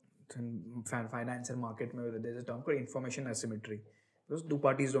 So in finance and market में there's a term called information asymmetry. Because 2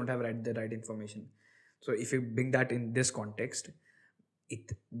 parties don't have the right information. So if you bring that in this context,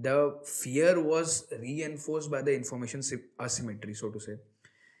 the fear was reinforced by the information asymmetry, so to say.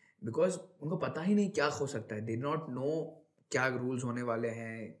 Because उनको पता ही नहीं क्या हो सकता है. They did not know क्या rules होने वाले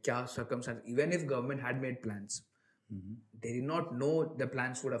हैं, क्या circumstances. Even if government had made plans, they did not know the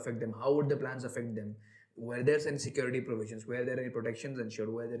plans would affect them. How would the plans affect them? Were there any security provisions? Were there any protections ensured?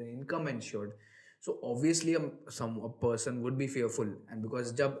 Were there any income ensured? So obviously a person would be fearful. And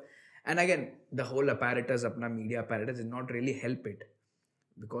because and again, the whole apparatus, apna media apparatus did not really help it.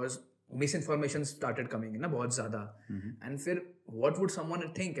 Because misinformation started coming in बहुत ज़्यादा. And फिर what would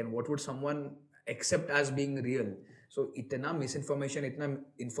someone think and what would someone accept as being real? So इतना misinformation, इतना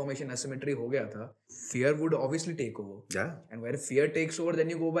information asymmetry हो गया था, fear would obviously take over. Yeah. And where fear takes over, then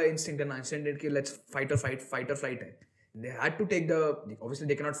you go by instinct, and instinct कि let's fight or flight है. They had to take obviously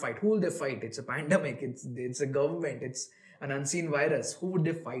they cannot fight. Who will they fight? It's a pandemic, it's a government, it's an unseen virus. Who would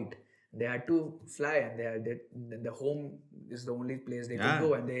they fight? They had to fly, and the home is the only place they could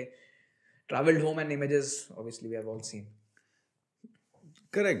go, and they traveled home, and images obviously we have all seen.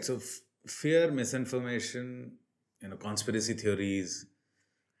 Correct. So fear, misinformation, conspiracy theories,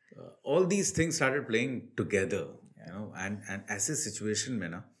 all these things started playing together, and ऐसे situation में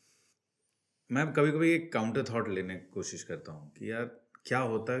ना मैं कभी कभी एक counter thought लेने की कोशिश करता हूँ कि यार क्या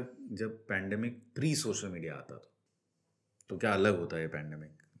होता जब पैंडेमिक प्री सोशल मीडिया आता तो क्या अलग होता है. ये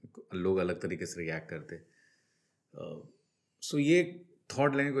पैंडेमिक लोग अलग तरीके से रिएक्ट करते. सो ये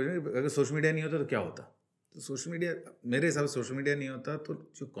थॉट लेने की कोशिश, अगर सोशल मीडिया नहीं होता तो क्या होता. तो सोशल मीडिया, मेरे हिसाब से सोशल मीडिया नहीं होता तो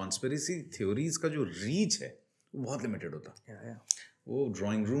जो कॉन्स्पिरेसी थ्योरीज का जो रीच है वो बहुत लिमिटेड होता. वो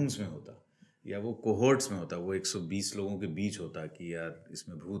ड्राइंग रूम्स में होता या वो कोहोर्ट्स में होता, वो 120 लोगों के बीच होता कि यार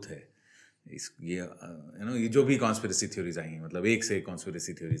इसमें भूत है, ये ये जो भी कॉन्स्पिरेसी थ्योरीज आई हैं, मतलब एक से एक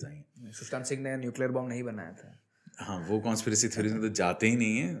कॉन्स्पिरेसी थ्योरीज आई हैं. सुशांत सिंह ने न्यूक्लियर बॉम्ब नहीं बनाया था. हाँ, वो कॉन्स्पिरेसी थ्योरीज में तो जाते ही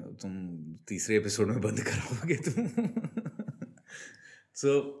नहीं है. तुम तीसरे एपिसोड में बंद कराओगे तुम. सो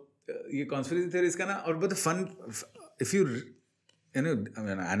ये कॉन्स्पिरेसी थ्योरीज का ना, और but fun if you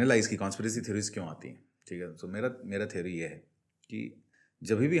analyse की कॉन्स्पिरेसी थ्योरीज क्यों आती हैं, ठीक है. तो मेरा थ्योरी ये है कि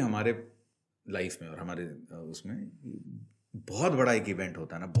जब भी हमारे लाइफ में और हमारे उसमें बहुत बड़ा एक इवेंट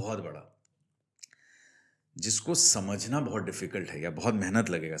होता है ना, बहुत बड़ा, जिसको समझना बहुत डिफिकल्ट है या बहुत मेहनत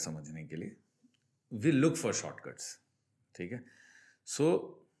लगेगा समझने के लिए, वी लुक फॉर शॉर्टकट्स. ठीक है. सो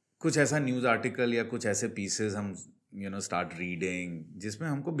कुछ ऐसा न्यूज़ आर्टिकल या कुछ ऐसे पीसेस हम स्टार्ट रीडिंग जिसमें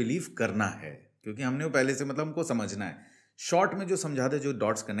हमको बिलीव करना है, क्योंकि हमने वो पहले से, मतलब हमको समझना है. शॉर्ट में जो समझा दे, जो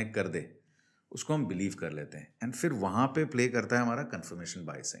डॉट्स कनेक्ट कर दे, उसको हम बिलीव कर लेते हैं. एंड फिर वहाँ पे प्ले करता है हमारा कन्फर्मेशन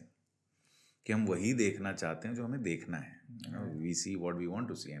बायसिंग, कि हम वही देखना चाहते हैं जो हमें देखना है. We see what we want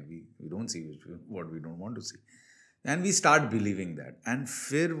to see and we don't see what we don't want to see, and we start believing that. And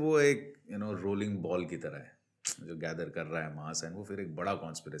फिर वो एक रोलिंग बॉल की तरह है जो गैदर कर रहा है मास, एंड वो फिर एक बड़ा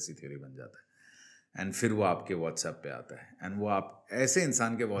कॉन्स्पिरेसी थ्योरी बन जाता है. एंड फिर वो आपके व्हाट्सएप पे आता है, एंड वो आप ऐसे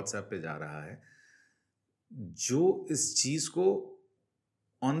इंसान के व्हाट्सएप पे जा रहा है जो इस चीज़ को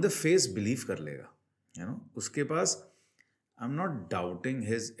ऑन द फेस बिलीव कर लेगा. उसके पास, I am not doubting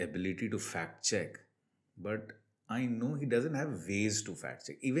his ability to fact check, but I know he doesn't have ways to fact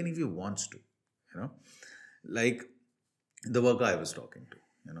check even if he wants to. Like the work I was talking to,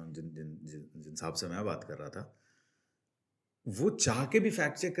 जिन साहब से मैं बात कर रहा था, वो चाह के भी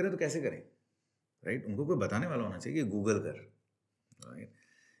फैक्ट चेक करें तो कैसे करें, राइट? उनको कोई बताने वाला होना चाहिए कि गूगल कर, राइट?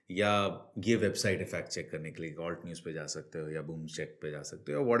 या ये वेबसाइट है फैक्ट चेक करने के लिए, ऑल्ट न्यूज़ पे जा सकते हो या बूम चेक पे जा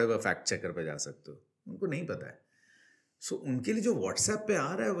सकते हो या व्हाटएवर फैक्ट चेकर पे जा सकते हो. उनको नहीं पता है. सो उनके लिए जो व्हाट्सएप पे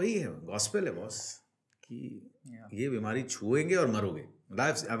आ रहा है वही है गॉस्पेल है बॉस, कि ये बीमारी छुएंगे और मरोगे.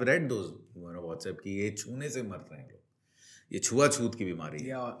 I've read those व्हाट्सएप की, ये छूने से मर रहे हैं लोग, ये छुआछूत की बीमारी है.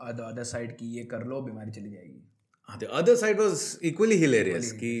 या अदर साइड की, ये कर लो बीमारी चली जाएगी. हाँ, the other side was equally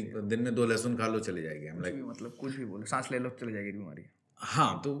hilarious कि दिन में 2 लहसुन खा लो चली जाएगी. हम लाइक, मतलब कुछ भी बोलो, सांस ले लो चली जाएगी बीमारी.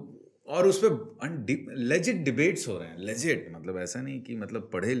 हाँ, तो और उस पर लेजिट डिबेट्स हो रहे हैं. लेजिट मतलब ऐसा नहीं कि मतलब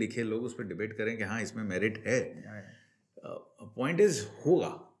पढ़े लिखे लोग उस पर डिबेट करें कि हाँ इसमें मेरिट है. पॉइंट इज होगा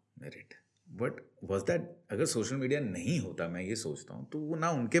मेरिट, बट वॉज दैट, अगर सोशल मीडिया नहीं होता, मैं ये सोचता हूँ, तो वो ना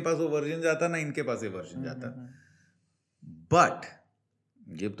उनके पास वो वर्जन जाता ना इनके पास ये वर्जन जाता. बट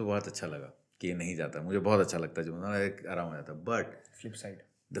ये तो बहुत अच्छा लगा कि ये नहीं जाता. मुझे बहुत अच्छा लगता है जो मतलब एक आराम हो जाता. But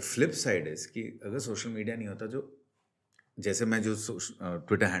the flip side is कि अगर सोशल मीडिया नहीं होता, जो जैसे मैं जो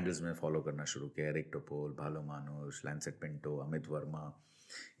ट्विटर हैंडल्स में फॉलो करना शुरू किया, एरिक टोपोल, भालो मानुष, लैंसेट पिंटो, अमित वर्मा,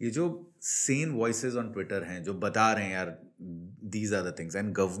 ये जो सेन वॉइसेस ऑन ट्विटर हैं जो बता रहे हैं यार these are the things.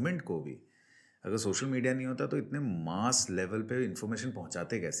 And government को भी, अगर सोशल मीडिया नहीं होता तो इतने मास लेवल पे इंफॉर्मेशन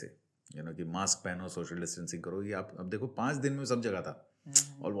पहुंचाते कैसे, कि मास्क पहनो, सोशल डिस्टेंसिंग करो. ये आप अब देखो 5 दिन में सब जगह था,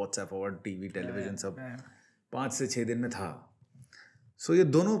 और व्हाट्सएप, फॉरवर्ड, टीवी, टेलीविजन, सब 5 से 6 दिन में था. सो ये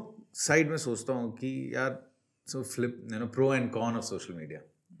दोनों साइड में सोचता हूँ कि यार, so flip, pro and con of social media.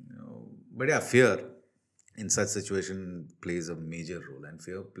 But yeah fear in such situation plays a major role, and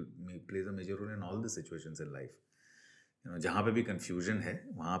fear plays a major role in all the situations in life. जहाँ पे भी confusion है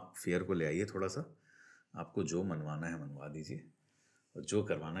वहाँ आप fear को ले आइए थोड़ा सा. आपको जो मनवाना है मनवा दीजिए, और जो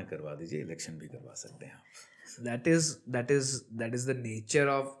करवाना है करवा दीजिए. इलेक्शन भी करवा सकते हैं आप. that is the nature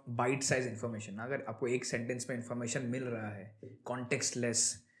of bite size information. अगर आपको एक सेंटेंस में इंफॉर्मेशन मिल रहा है, context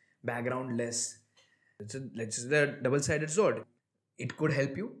less, background less, it's the double sided sword. It could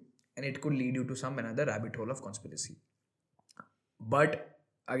help you and it could lead you to some another rabbit hole of conspiracy. But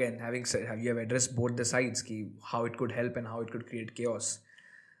again, having said, you have addressed both the sides, ki how it could help and how it could create chaos.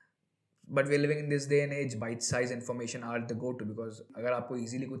 But we're living in this day and age, bite size information are the go to, because अगर आपको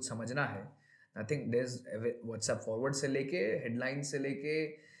easily कुछ समझना है, I think there's WhatsApp forward से लेके headline से लेके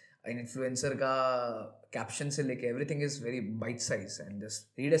influencer का caption से लेके, everything is very bite size, and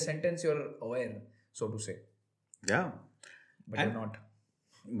just read a sentence, you're aware, so to say. Yeah, but you're not.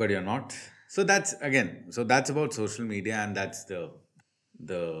 But you're not. So that's about social media, and that's the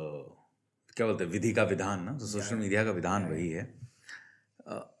क्या बोलते हैं, विधि का विधान ना. तो social media का विधान वही है.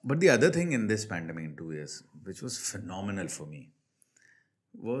 But the other thing in this pandemic in 2 years, which was phenomenal for me,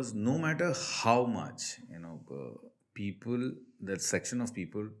 was no matter how much people, that section of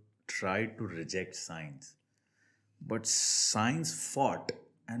people tried to reject science, but science fought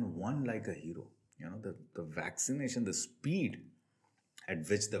and won like a hero. The vaccination, the speed at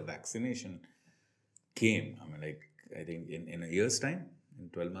which the vaccination came, I think in a year's time, in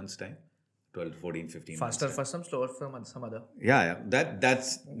 12 months' time, 12, 14, 15 faster for some, slower for some other. Yeah,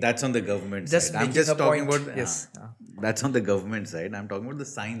 that's on the government side. I'm just talking about that's on the government side. I'm talking about the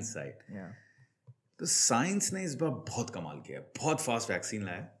science side. Yeah. तो science ने इस बार बहुत कमाल किया, बहुत fast vaccine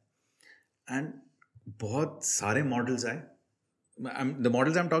लाया and बहुत सारे मॉडल्स आए. The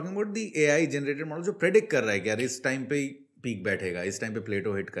models I am talking about the AI generated model जो प्रेडिक्ट कर रहा है कि यार इस टाइम पे पीक बैठेगा, इस टाइम पे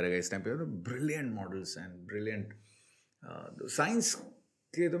प्लेटो हिट करेगा, इस टाइम पे. Brilliant models and brilliant science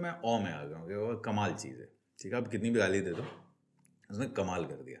के. तो मैं ऑ में आ गया हूँ कि वो कमाल चीज़ है. ठीक है, आप कितनी भी गाली दे दो, उसने कमाल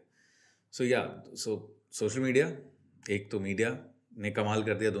कर दिया. सो या सो सोशल मीडिया, एक तो मीडिया ने कमाल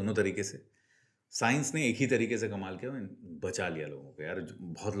कर दिया दोनों तरीके से. साइंस ने एक ही तरीके से कमाल किया, बचा लिया लोगों को. यार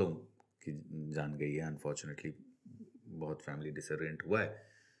बहुत लोगों की जान गई है अनफॉर्चुनेटली, बहुत फैमिली डिसरेंट हुआ है,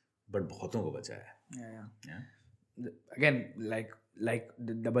 बट बहुतों को बचाया है. Again like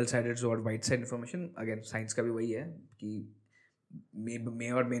double sided sword, white side information. Again science का भी वही है कि may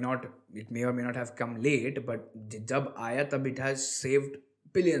or may not have come late, but जब आया तब it has saved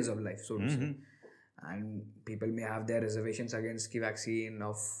billions of lives, so to say. And people may have their reservations against कि vaccine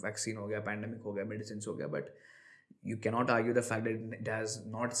हो गया, pandemic हो गया, medicines हो गया, but you cannot argue the fact that it has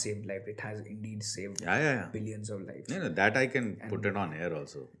not saved life. It has indeed saved billions of lives. No, that I can put it on air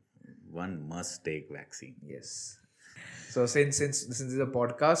also. One must take vaccine. Yes. So since this is a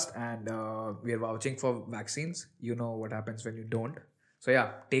podcast and we are vouching for vaccines, you know what happens when you don't. So yeah,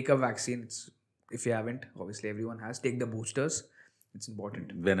 take a vaccine. If you haven't, obviously everyone has. Take the boosters. It's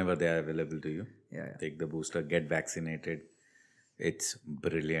important. Whenever they are available to you. Yeah. Take the booster, get vaccinated. It's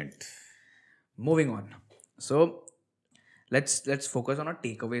brilliant. Moving on. So let's focus on our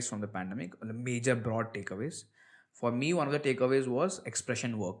takeaways from the pandemic, the major broad takeaways. For me, one of the takeaways was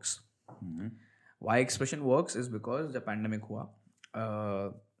expression works. Why expression works is because the pandemic hua.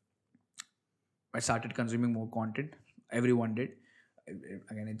 I started consuming more content. Everyone did.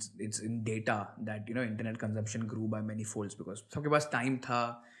 Again, it's in data that internet consumption grew by many folds because सबके पास time था.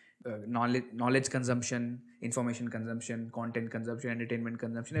 Knowledge consumption, information consumption, content consumption, entertainment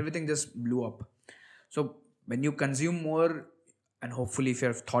consumption, everything just blew up. So when you consume more, and hopefully if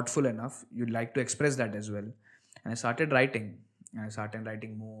you're thoughtful enough, you'd like to express that as well. And I started writing. And I started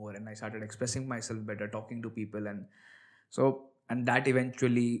writing more, and I started expressing myself better, talking to people, and that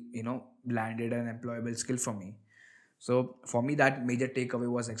eventually landed an employable skill for me. So for me, that major takeaway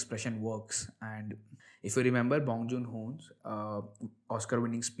was expression works. And if you remember Bong Joon-ho's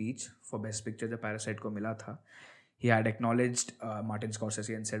Oscar-winning speech for Best Picture, the Parasite ko mila tha, he had acknowledged Martin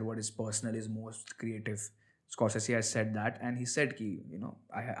Scorsese and said what is personal is most creative. Scorsese has said that, and he said ki,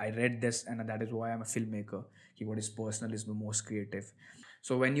 I read this and that is why I'm a filmmaker. Ki what is personal is the most creative.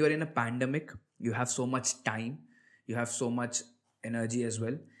 So when you are in a pandemic, you have so much time, you have so much energy as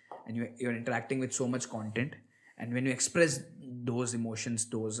well, and you're interacting with so much content. And when you express those emotions,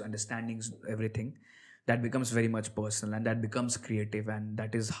 those understandings, everything, that becomes very much personal and that becomes creative. And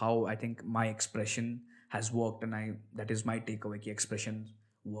that is how I think my expression has worked, and that is my takeaway. Ki expression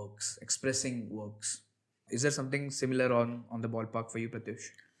works, expressing works. Is there something similar on the ballpark for you, Pratyush?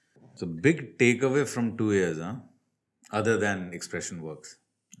 So big takeaway from 2 years, other than expression works.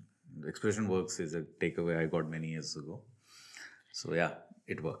 Expression works is a takeaway I got many years ago. So yeah,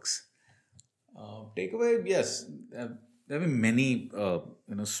 it works. Takeaway, yes. There have been many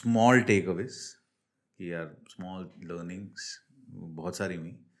small takeaways. Yeah, small learnings. बहुत सारी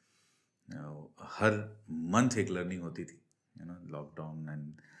हुई. हर month एक learning होती थी. Lockdown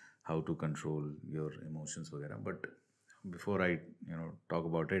and how to control your emotions वगैरह. But before I talk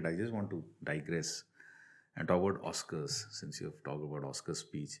about it, I just want to digress and talk about Oscars, since you have talked about Oscar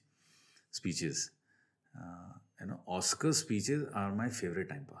speeches. Oscar speeches are my favorite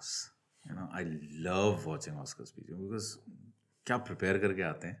time pass. I love watching Oscar speeches because क्या prepare करके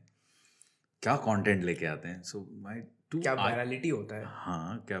आते हैं, क्या content लेके आते हैं. So क्या virality होता है.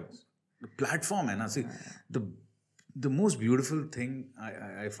 हाँ, क्या platform है ना. See, the most beautiful thing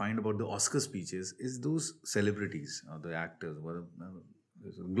I find about the Oscar speeches is those celebrities or the actors,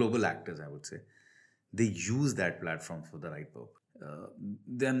 global actors, I would say, they use that platform for the right purpose.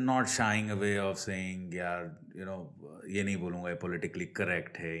 They're not shying away of saying, यार, ये नहीं बोलूँगा, politically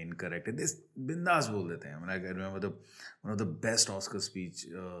correct है, incorrect है. This बिंदास बोल देते हैं. I remember one of the best Oscar speech.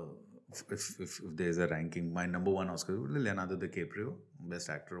 If there's a ranking, my number one Oscar was Leonardo DiCaprio, Best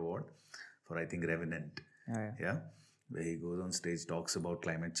Actor Award for I think Revenant. Yeah. Where he goes on stage, talks about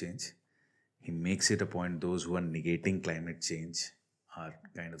climate change. He makes it a point those who are negating climate change are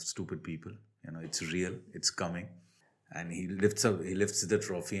kind of stupid people. It's real, it's coming. And he lifts the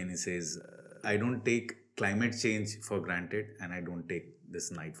trophy and he says, I don't take climate change for granted and I don't take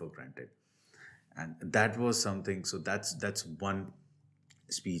this night for granted. And that was something. So that's one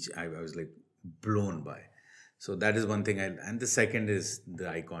speech I was like blown by. So that is one thing. And the second is the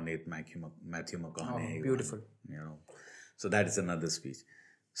iconic Matthew McConaughey. Oh, beautiful. One, you know, so that is another speech.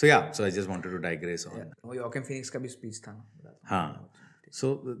 So yeah, so I just wanted to digress on. वो Joaquin Phoenix का भी speech था ना. हाँ. So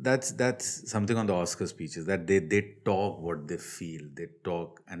that's something on the Oscar speeches, that they talk what they feel, they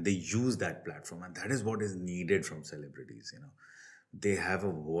talk and they use that platform, and that is what is needed from celebrities. You know, they have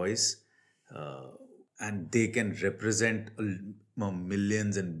a voice, and they can represent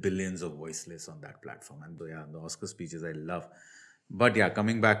millions and billions of voiceless on that platform. And yeah, the Oscar speeches I love. But yeah,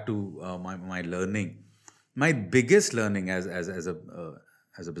 coming back to my learning, my biggest learning as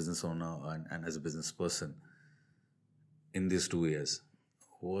a business owner and as a business person in these 2 years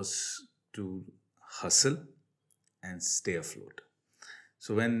was to hustle and stay afloat.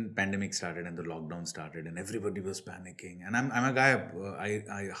 So when pandemic started and the lockdown started and everybody was panicking, and I'm a guy,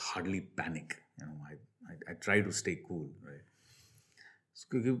 I hardly panic. You know, I try to stay cool, right?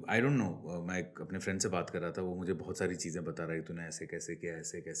 क्योंकि I don't know, मैं अपने friend से बात कर रहा था, वो मुझे बहुत सारी चीज़ें बता रहा है, तूने ऐसे कैसे किया,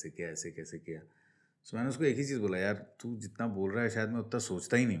 ऐसे कैसे किया, ऐसे कैसे किया. सो मैंने उसको एक ही चीज़ बोला, यार तू जितना बोल रहा है शायद मैं उतना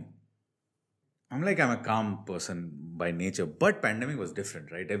सोचता ही नहीं हूँ. I'm like, I'm a calm person by nature, but pandemic was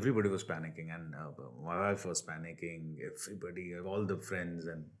different, right? Everybody was panicking, and my wife was panicking. Everybody, all the friends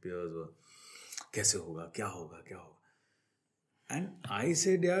and peers were, कैसे होगा, क्या होगा, क्या होगा? And I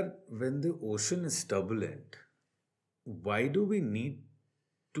said, यार, when the ocean is turbulent, why do we need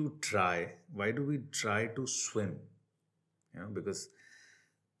to try? Why do we try to swim? You know, because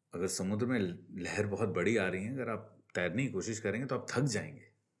अगर समुद्र में लहर बहुत बड़ी आ रही है, अगर आप तैरने की कोशिश करेंगे तो आप थक जाएंगे.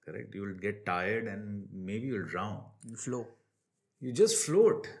 Correct? You will get tired and maybe you'll drown. You flow. You just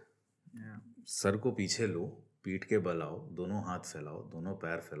float. Yeah. Sir को पीछे लो, पीठ के बल आओ, दोनों हाथ फैलाओ, दोनों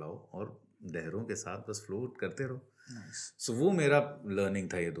पैर फैलाओ और लहरों के साथ बस फ्लोट करते रहो. Nice. So वो मेरा लर्निंग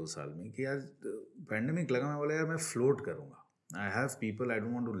था ये 2 साल में कि यार पैंडेमिक लगा, मैं बोला यार मैं फ्लोट करूँगा. I have people I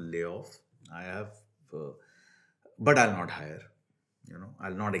don't want to lay off. I have, but I'll not hire. You know,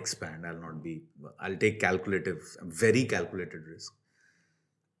 I'll not expand. I'll take very calculated risk.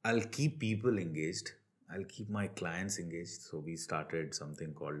 I'll keep people engaged. I'll keep my clients engaged. So we started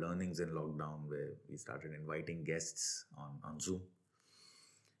something called Learnings in Lockdown, where we started inviting guests on Zoom.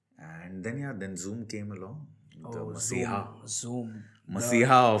 And then Zoom came along. The Zoom.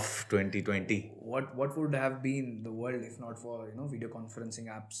 Masiha of 2020. What would have been the world if not for, you know, video conferencing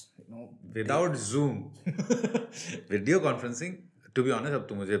apps? You know, Without Zoom, video conferencing. To be honest, अब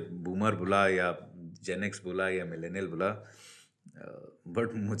तो मुझे boomer बुला या Gen X बुला या millennial बुला,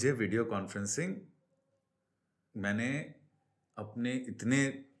 but मुझे video conferencing मैंने अपने इतने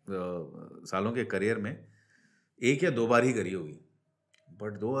सालों के करियर में 1 या 2 बार ही करी होगी.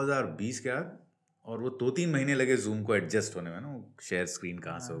 बट 2020 के बाद, और वो 2-3 महीने लगे जूम को एडजस्ट होने में ना, शेयर स्क्रीन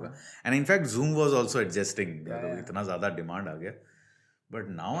कहाँ से होगा. And in fact Zoom was also adjusting, इतना ज़्यादा डिमांड आ गया. But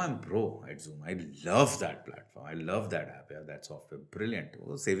now I am pro at Zoom. I love that platform, I love that app, that software, brilliant.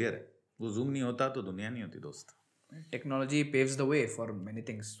 वो सेवियर है. वो जूम नहीं होता तो दुनिया नहीं होती दोस्त. Technology paves the way for many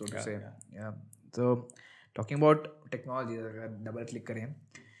things, so to say. Yeah. So talking about technology, अगर double click करें,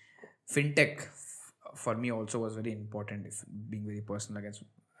 fintech for me also was very important. If being very personal,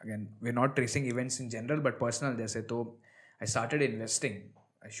 again we're not tracing events in general, but personal जैसे तो I started investing.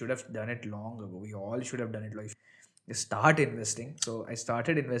 I should have done it long ago. We all should have done it. Like, start investing. So I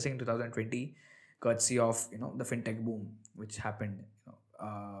started investing in 2020, courtesy of, you know, the fintech boom which happened. You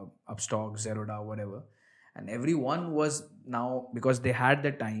know, Upstock, Zerodha, whatever. And everyone was now, because they had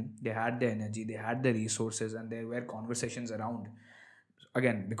the time, they had the energy, they had the resources, and there were conversations around.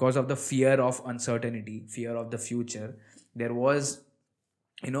 Again, because of the fear of uncertainty, fear of the future, there was,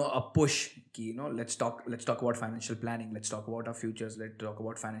 you know, a push ki, you know, let's talk about financial planning, let's talk about our futures, let's talk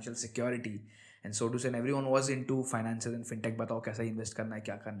about financial security. And so to say, and everyone was into finances and fintech, batao kaisa invest karna hai,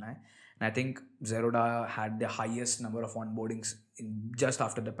 kya karna hai. And I think Zerodha had the highest number of onboardings just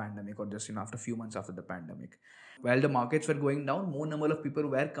after the pandemic, or just, you know, after a few months after the pandemic. While the markets were going down, more number of people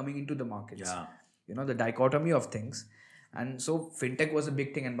were coming into the markets. Yeah. You know, the dichotomy of things. And so fintech was a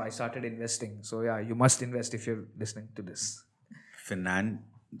big thing, and I started investing. So yeah, you must invest if you're listening to this.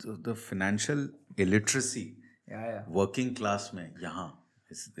 The financial illiteracy, working class में यहाँ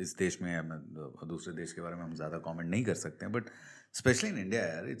इस देश में, दूसरे देश के बारे में हम ज़्यादा कमेंट नहीं कर सकते हैं, बट स्पेशली इन इंडिया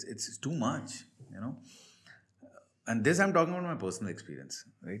यार, it's too much, you know. And this I am talking about my personal experience,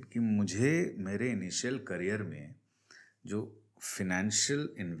 right, कि मुझे मेरे इनिशियल करियर में जो फिनेंशियल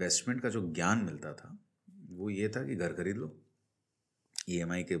इन्वेस्टमेंट का जो ज्ञान मिलता था वो ये था कि घर खरीद लो,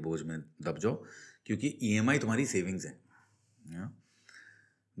 EMI के बोझ में दब जाओ, क्योंकि EMI तुम्हारी सेविंग्स है.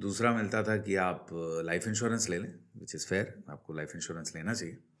 दूसरा मिलता था कि आप लाइफ इंश्योरेंस ले लें, विच इज़ फेयर, आपको लाइफ इंश्योरेंस लेना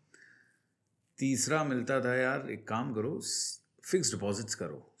चाहिए. तीसरा मिलता था यार एक काम करो, फिक्स डिपॉजिट्स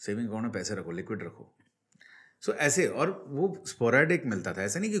करो, सेविंग अकाउंट में पैसे रखो, लिक्विड रखो. सो ऐसे, और वो स्पोरेडिक मिलता था,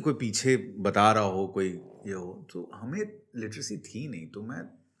 ऐसा नहीं कि कोई पीछे बता रहा हो, कोई ये हो, तो हमें लिटरेसी थी नहीं. तो मैं,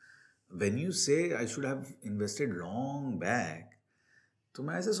 when you say I should have invested long back, तो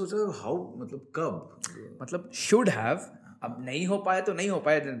मैं ऐसे सोचा हाउ, मतलब कब, मतलब शुड हैव, अब नहीं हो पाए तो नहीं हो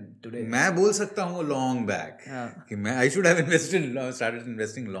पाए टुडे. मैं बोल सकता हूँ लॉन्ग बैक कि मैं I should have invested, started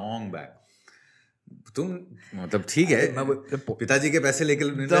investing long back. तुम मतलब ठीक है, पिताजी के पैसे लेके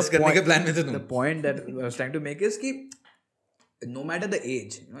इन्वेस्ट करने के प्लान में थे तुम. The point that I was trying to make is कि no matter the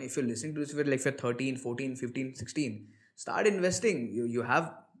age, you know, if you're listening to this, if you're 13, 14, 15, 16, start investing. You have.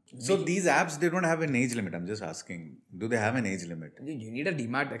 So these apps, they don't have an age limit. I'm just asking, do they have an age limit? You need a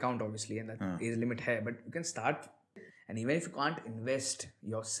Demat account obviously, and that age limit है, but you can start. And even if you can't invest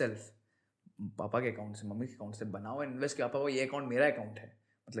yourself, पापा के account से, mummy के account से बनाओ, invest किया, पापा ये अकाउंट मेरा अकाउंट है,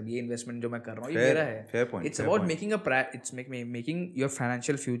 मतलब ये इन्वेस्टमेंट जो मैं कर रहा हूँ ये मेरा है. Fair point. It's about making making your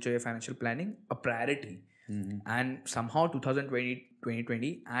financial future, your financial planning a priority. And somehow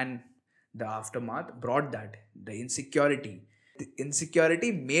 2020 and the aftermath brought that, the insecurity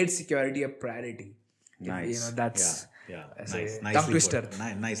made security a priority. Nice. You know, that's nice. tongue twister.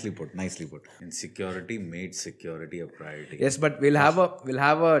 Nicely put. Insecurity made security a priority. Yes, but we'll have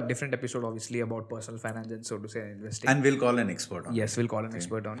a different episode obviously about personal finance and, so to say, investing. And we'll call an expert on it. Yes, we'll call an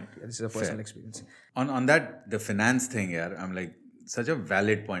expert on it. This is a personal experience. On that, the finance thing, yeah, I'm like, such a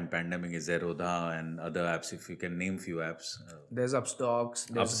valid point. Pandemic is Zerodha and other apps. If you can name few apps. There's Upstocks,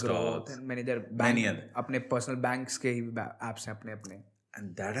 there's Growth, and many other. अपने personal banks के ही apps हैं अपने.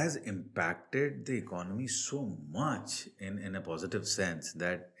 And that has impacted the economy so much in a positive sense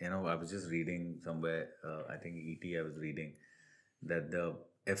that, you know, I was just reading somewhere, I think ET, I was reading that the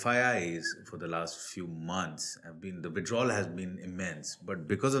FIIs for the last few months have been, the withdrawal has been immense, but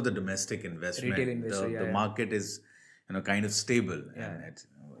because of the domestic investment, retail investor, the market is, you know, kind of stable, and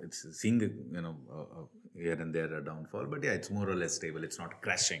it's seeing, you know, here and there a downfall, but yeah, it's more or less stable. It's not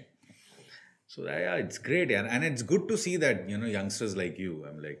crashing. So yeah, it's great, yeah, and it's good to see that, you know, youngsters like you,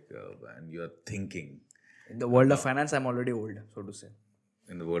 I'm like, and you're thinking. In the world of finance, I'm already old, so to say.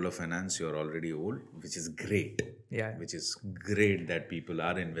 In the world of finance, you're already old, which is great. Yeah. Which is great that people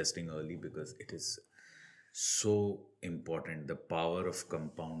are investing early, because it is so important. The power of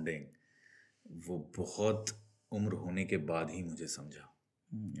compounding, वो बहुत उम्र होने के बाद ही मुझे समझा.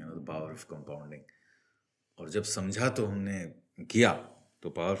 You know, the power of compounding. और जब समझा तो हमने किया, तो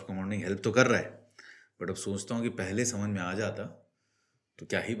पावर ऑफ कंपाउंडिंग हेल्प तो कर रहा है, बट अब सोचता हूँ कि पहले समझ में आ जाता तो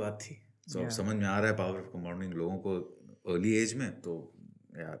क्या ही बात थी. अब समझ में आ रहा है पावर ऑफ कंपाउंडिंग लोगों को अर्ली एज में, तो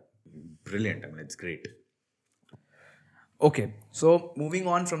यार brilliant, I mean it's great. Okay, so moving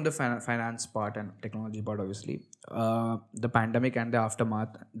on from the finance part and technology part, obviously, the pandemic and the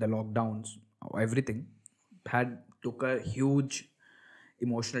aftermath, the lockdowns, everything took a huge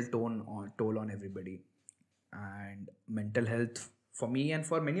emotional toll on everybody, and mental health for me and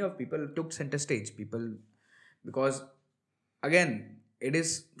for many of people took center stage. Because again, it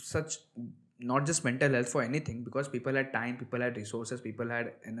is such, not just mental health for anything, because people had time, people had resources, people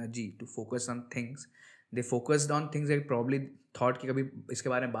had energy to focus on things. They focused on things they probably thought कि कभी इसके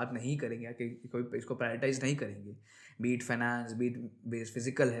बारे में बात नहीं करेंगे, या कि कभी इसको prioritize नहीं करेंगे. Be it finance, be it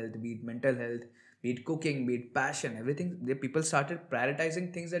physical health, be it mental health, be it cooking, be it passion, everything. People started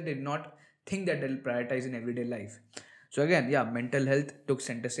prioritizing things that they did not think that they'll prioritize in everyday life. So again, yeah, mental health took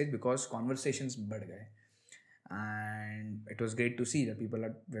center stage because conversations बढ़ गए, and it was great to see that people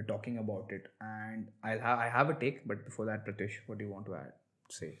were talking about it. And I have a take, but before that, Pratish, what do you want to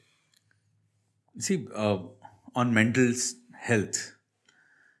say? See, on mental health,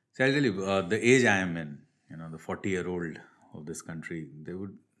 see, I'll tell you, the age I am in, you know, the 40-year-old of this country, they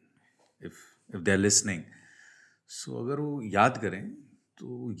would, if they're listening, so अगर वो याद करें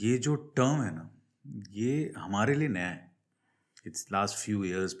तो ये जो term है ना, ये हमारे लिए नया है. It's last few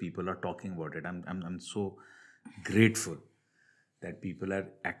years people are talking about it. I'm so grateful that people are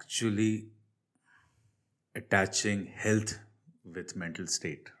actually attaching health with mental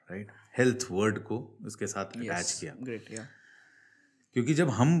state, right? Health word को उसके साथ attach किया. Great, yeah. क्योंकि जब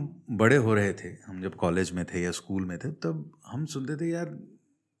हम बड़े हो रहे थे, हम जब कॉलेज में थे या स्कूल में थे, तब हम सुनते थे यार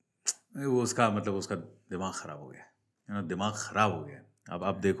वो उसका दिमाग खराब हो गया, you know, दिमाग खराब हो गया. अब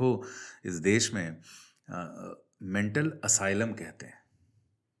आप देखो इस देश में मेंटल असाइलम कहते हैं,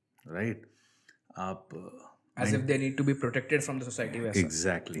 राइट? आप as if they need to be protected from the society.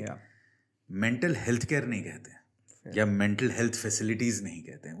 Exactly. Mental health care नहीं कहते हैं, या मेंटल हेल्थ फैसिलिटीज नहीं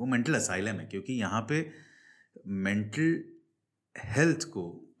कहते हैं, वो मेंटल असाइलम है. क्योंकि यहाँ पे मेंटल हेल्थ को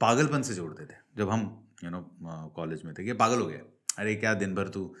पागलपन से जोड़ते थे. जब हम कॉलेज में थे कि पागल हो गया, अरे क्या दिन भर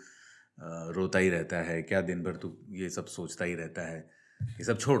तू रोता ही रहता है, क्या दिन भर तू ये सब सोचता ही रहता है, ये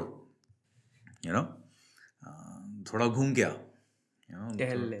सब छोड़, थोड़ा घूम क्या,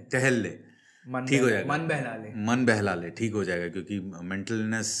 टहल ले, ठीक हो जाएगा, मन बहला ले, ठीक हो जाएगा, क्योंकि मेंटल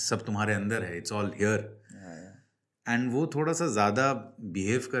इलनेस सब तुम्हारे अंदर है, इट्स ऑल हियर। एंड वो थोड़ा सा ज़्यादा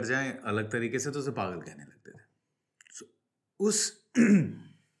बिहेव कर जाए अलग तरीके से तो उसे पागल कहने लगते थे। So, उस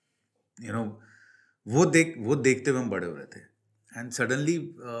वो देखते हुए हम बड़े हो रहे थे, एंड सडनली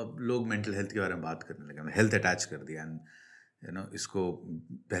लोग मेंटल हेल्थ के बारे में बात करने लगे, हेल्थ अटैच कर दिया, एंड इसको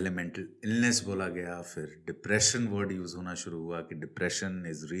पहले मेंटल इलनेस बोला गया, फिर डिप्रेशन वर्ड यूज़ होना शुरू हुआ कि depression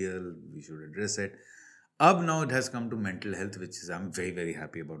is real, we should address it. अब now it has come to mental health, which is I am very very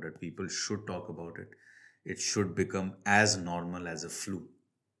happy about it. People should talk about it. It should become as normal as a flu.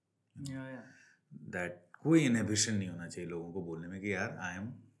 That कोई inhibition नहीं होना चाहिए लोगों को बोलने में कि यार I am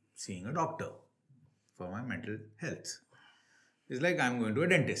seeing a doctor for my mental health. It's like I am going to a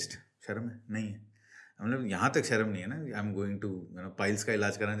dentist. शर्म है? नहीं है. मतलब यहाँ तक शर्म नहीं है ना. I am going two piles का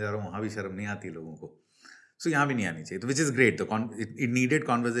इलाज कराने जा रहा हूँ, वहाँ भी शर्म नहीं आती लोगों को. सो यहाँ भी नहीं आनी चाहिए. तो which is great. It needed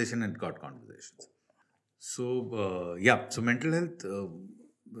conversation and got conversation. सो या, so mental health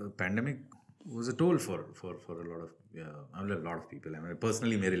pandemic was a toll for a lot of people. I mean,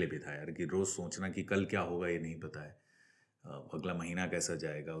 personally मेरे लिए भी था यार, कि रोज़ सोचना कि कल क्या होगा ये नहीं पता है, अगला महीना कैसा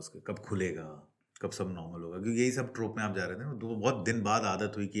जाएगा, उसके कब खुलेगा, कब सब नॉर्मल होगा, क्योंकि यही सब ट्रोप में आप जा रहे थे ना. तो बहुत दिन बाद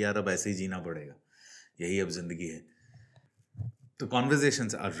आदत हुई कि यार अब ऐसे ही जीना पड़ेगा, यही अब जिंदगी है. तो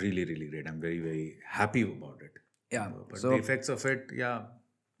conversations are really really great. I'm very very happy about it. Yeah. But the effects of it,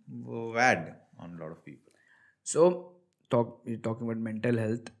 वो bad on a lot of people. So talking about mental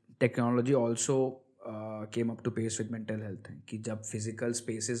health, technology also came up to pace with mental health. कि जब physical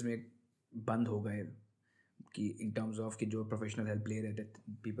spaces में बंद हो गए, कि in terms of कि जो प्रोफेशनल हेल्प ले रहे थे,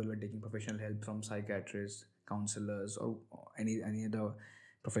 people were taking professional help from psychiatrist, counsellors और any other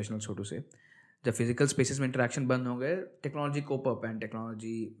professionals, so to से. जब फिजिकल स्पेसेस में इंटरेक्शन बंद हो गए, technology cope up, and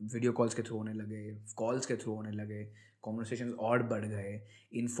technology video calls के थ्रू होने लगे, कॉल्स के थ्रू होने लगे, कॉन्वर्सेशन और बढ़ गए,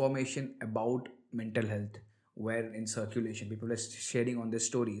 information about mental health were in circulation, people are sharing on this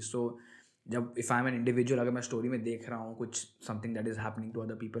story. So जब if I'm an individual, अगर मैं स्टोरी में देख रहा हूँ कुछ something that is happening to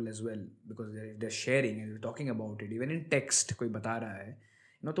other people as well, because they're sharing and they're talking about it, even in text कोई बता रहा है,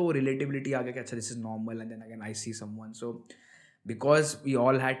 तो वो relatability आ गया कि अच्छा this is normal, and then again I see someone. So because we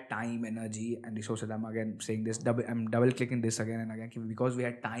all had time, energy and resources, I'm again saying this, I'm double clicking this again and again, because we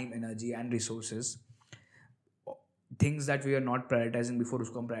had time, energy and resources, things that we are not prioritizing before,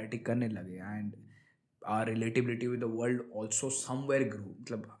 उसको हम priority करने लगे, and our relatability with the world also somewhere grew.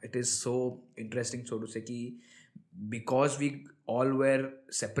 It is so interesting, so to say, कि because we all were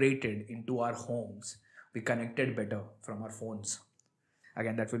separated into our homes, we connected better from our phones.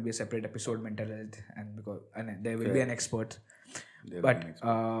 Again, that will be a separate episode, mental health, and there will be an expert. But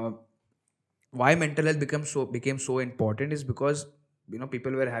why mental health became so important is because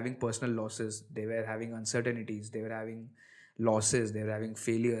people were having personal losses, they were having uncertainties, they were having losses, they were having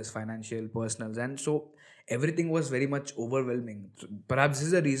failures, financial, personals, and so everything was very much overwhelming. So perhaps this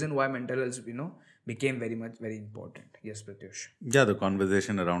is the reason why mental health became very important. Yes, Pratyush. Yeah, the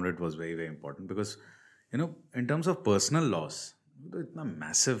conversation around it was very very important, because in terms of personal loss, इतना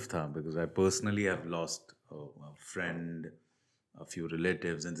massive था, because I personally have lost a friend, a few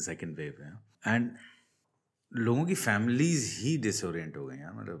relatives in the second wave, and लोगों की families ही डिसोरिएंट हो गई हैं,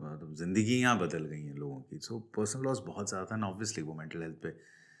 मतलब ज़िंदगियाँ बदल गई हैं लोगों की. सो पर्सनल लॉस बहुत ज़्यादा था, ना ऑब्वियसली वो मेंटल हेल्थ पे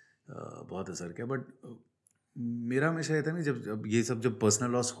बहुत असर किया. बट मेरा हमेशा ये था ना, जब ये सब जब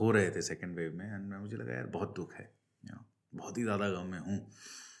पर्सनल लॉस हो रहे थे सेकेंड वेव में, एंड मुझे लगा यार बहुत दुख है, बहुत ही ज़्यादा गम में हूँ.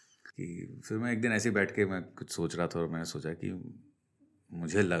 कि फिर मैं एक दिन ऐसे बैठ के मैं कुछ सोच रहा था, और मैंने सोचा कि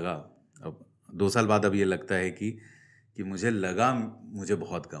मुझे लगा, अब 2 साल बाद अब ये लगता है कि मुझे लगा मुझे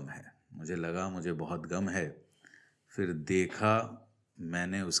बहुत गम है, मुझे लगा मुझे बहुत गम है. फिर देखा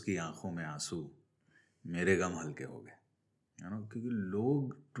मैंने उसकी आंखों में आंसू, मेरे गम हल्के हो गए, क्योंकि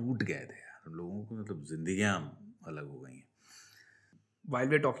लोग टूट गए थे यार, लोगों को मतलब जिंदगियां अलग हो गई हैं. While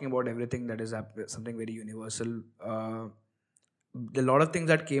we're talking about everything that is something very universal, the lot of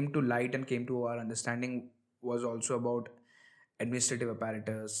things that came to light and came to our understanding was also about administrative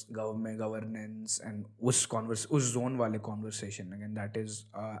apparatus, governance, and us zone wale conversation. Again, that is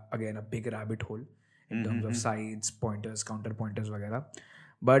again a big rabbit hole in terms of sides, pointers, counterpointers वगैरह.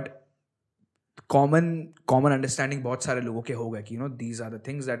 But common understanding बहुत सारे लोगों के हो गए कि these are the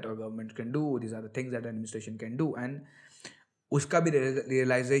things that our government can do, these are the things that administration can do, and उसका भी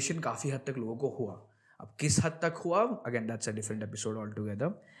realization काफ़ी हद तक लोगों को हुआ. अब किस हद तक हुआ, again that's a different episode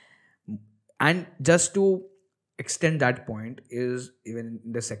altogether. And just to extend that point is, even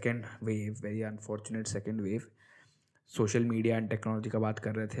in the second wave, very unfortunate second wave, social media and technology का बात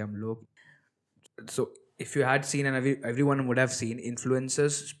कर रहे थे हम लोग. So if you had seen, and everyone would have seen,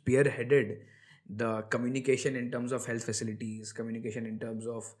 influencers spearheaded the communication in terms of health facilities, communication in terms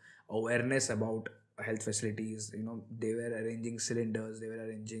of awareness about health facilities. They were arranging cylinders, they were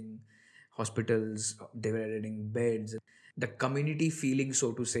arranging hospitals, they were arranging beds. The community feeling,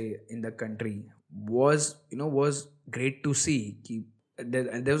 so to say, in the country was great to see.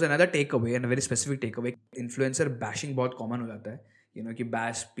 There was another takeaway, and a very specific takeaway. Influencer bashing बहुत common हो जाता है, कि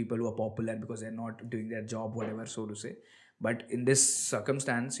bash people who are popular because they're not doing their job, whatever, so to say. But in this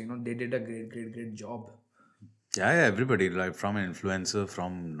circumstance, they did a great job. Yeah, everybody, like from an influencer,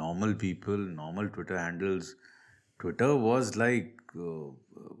 from normal people, normal Twitter handles. Twitter was like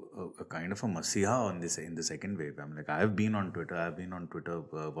a kind of a masiha in the second wave. I'm like, I've been on Twitter,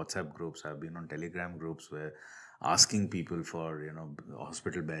 WhatsApp groups, I've been on Telegram groups where asking people for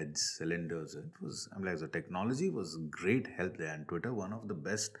hospital beds, cylinders. I'm like, the technology was great help there, and Twitter, one of the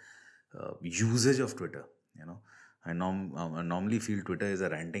best usage of Twitter. I normally feel Twitter is a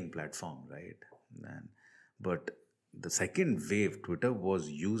ranting platform, right? But the second wave, Twitter was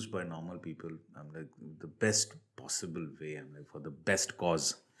used by normal people. I'm like, the best possible way. I'm like, for the best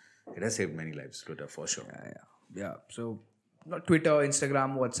cause. It has saved many lives, Twitter, for sure. Yeah. So, not Twitter,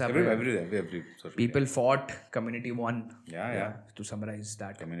 Instagram, WhatsApp. Every social people fought, community won. Yeah. To summarize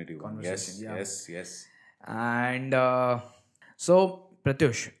that Community won. conversation. Yes. And so,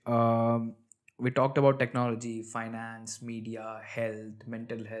 Pratyush, we talked about technology, finance, media, health,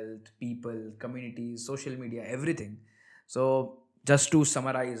 mental health, people, communities, social media, everything. So, just to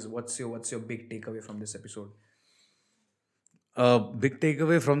summarize, what's your big takeaway from this episode? Big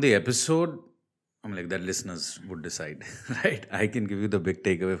takeaway from the episode, I'm like, that listeners would decide, right? I can give you the big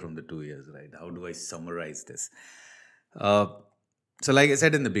takeaway from the 2 years, right? How do I summarize this? So like I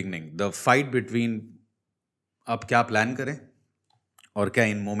said in the beginning, the fight between आप क्या plan करें और क्या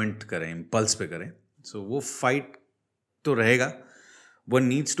in moment करें, impulse पे करें, सो वो fight तो रहेगा. One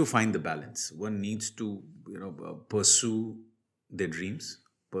needs to find the balance. One needs to pursue their dreams,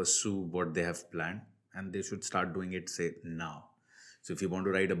 pursue what they have planned, and they should start doing it, say, now. So if you want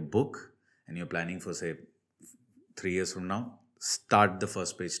to write a book and you're planning for, say, 3 years from now, start the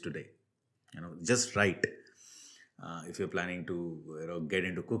first page today. Just write. If you're planning to get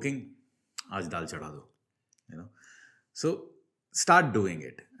into cooking, aaj dal chadha do. So start doing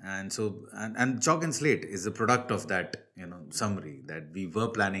it. And so and Chalk and Slate is a product of that summary that we were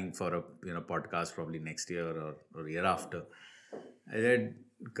planning for a podcast probably next year or year after. I said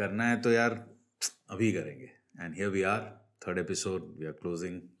करना है तो यार अभी करेंगे, and here we are, third episode. We are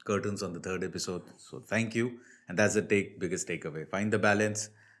closing curtains on the third episode. So thank you, and that's the biggest takeaway. Find the balance,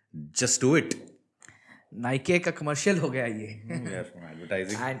 just do it. Nike का commercial हो गया ये. Yeah, from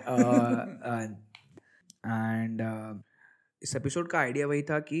advertising. And इस episode का idea वही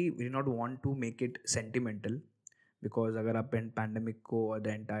था कि we not want to make it sentimental, because अगर आप पैंडमिक को और the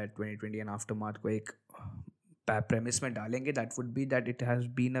entire 2020 and after March को एक प्रेमिस में डालेंगे, that would be that it has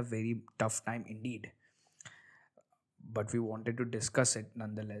been a very tough time Indeed, but we wanted to discuss it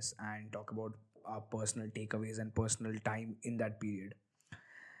nonetheless and talk about our personal takeaways and personal time in that period.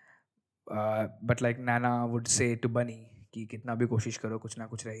 But like Naina would say to बनी कि कितना भी कोशिश करो कुछ ना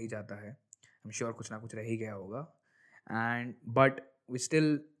कुछ रह ही जाता है. आई एम श्योर कुछ ना कुछ रह ही गया होगा. But we still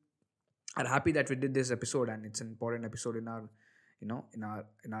are happy that we did this episode, and it's an important episode in our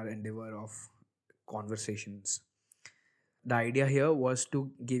in our endeavor of conversations. The idea here was to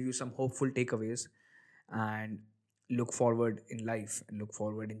give you some hopeful takeaways and look forward in life and look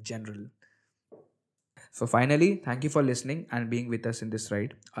forward in general. So finally, thank you for listening and being with us in this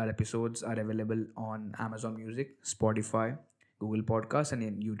ride. Our episodes are available on Amazon Music, Spotify, Google Podcasts, and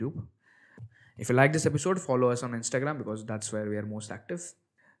in YouTube. If you like this episode, follow us on Instagram because that's where we are most active.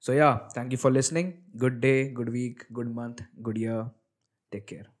 So yeah, thank you for listening. Good day, good week, good month, good year. Take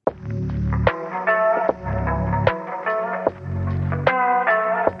care.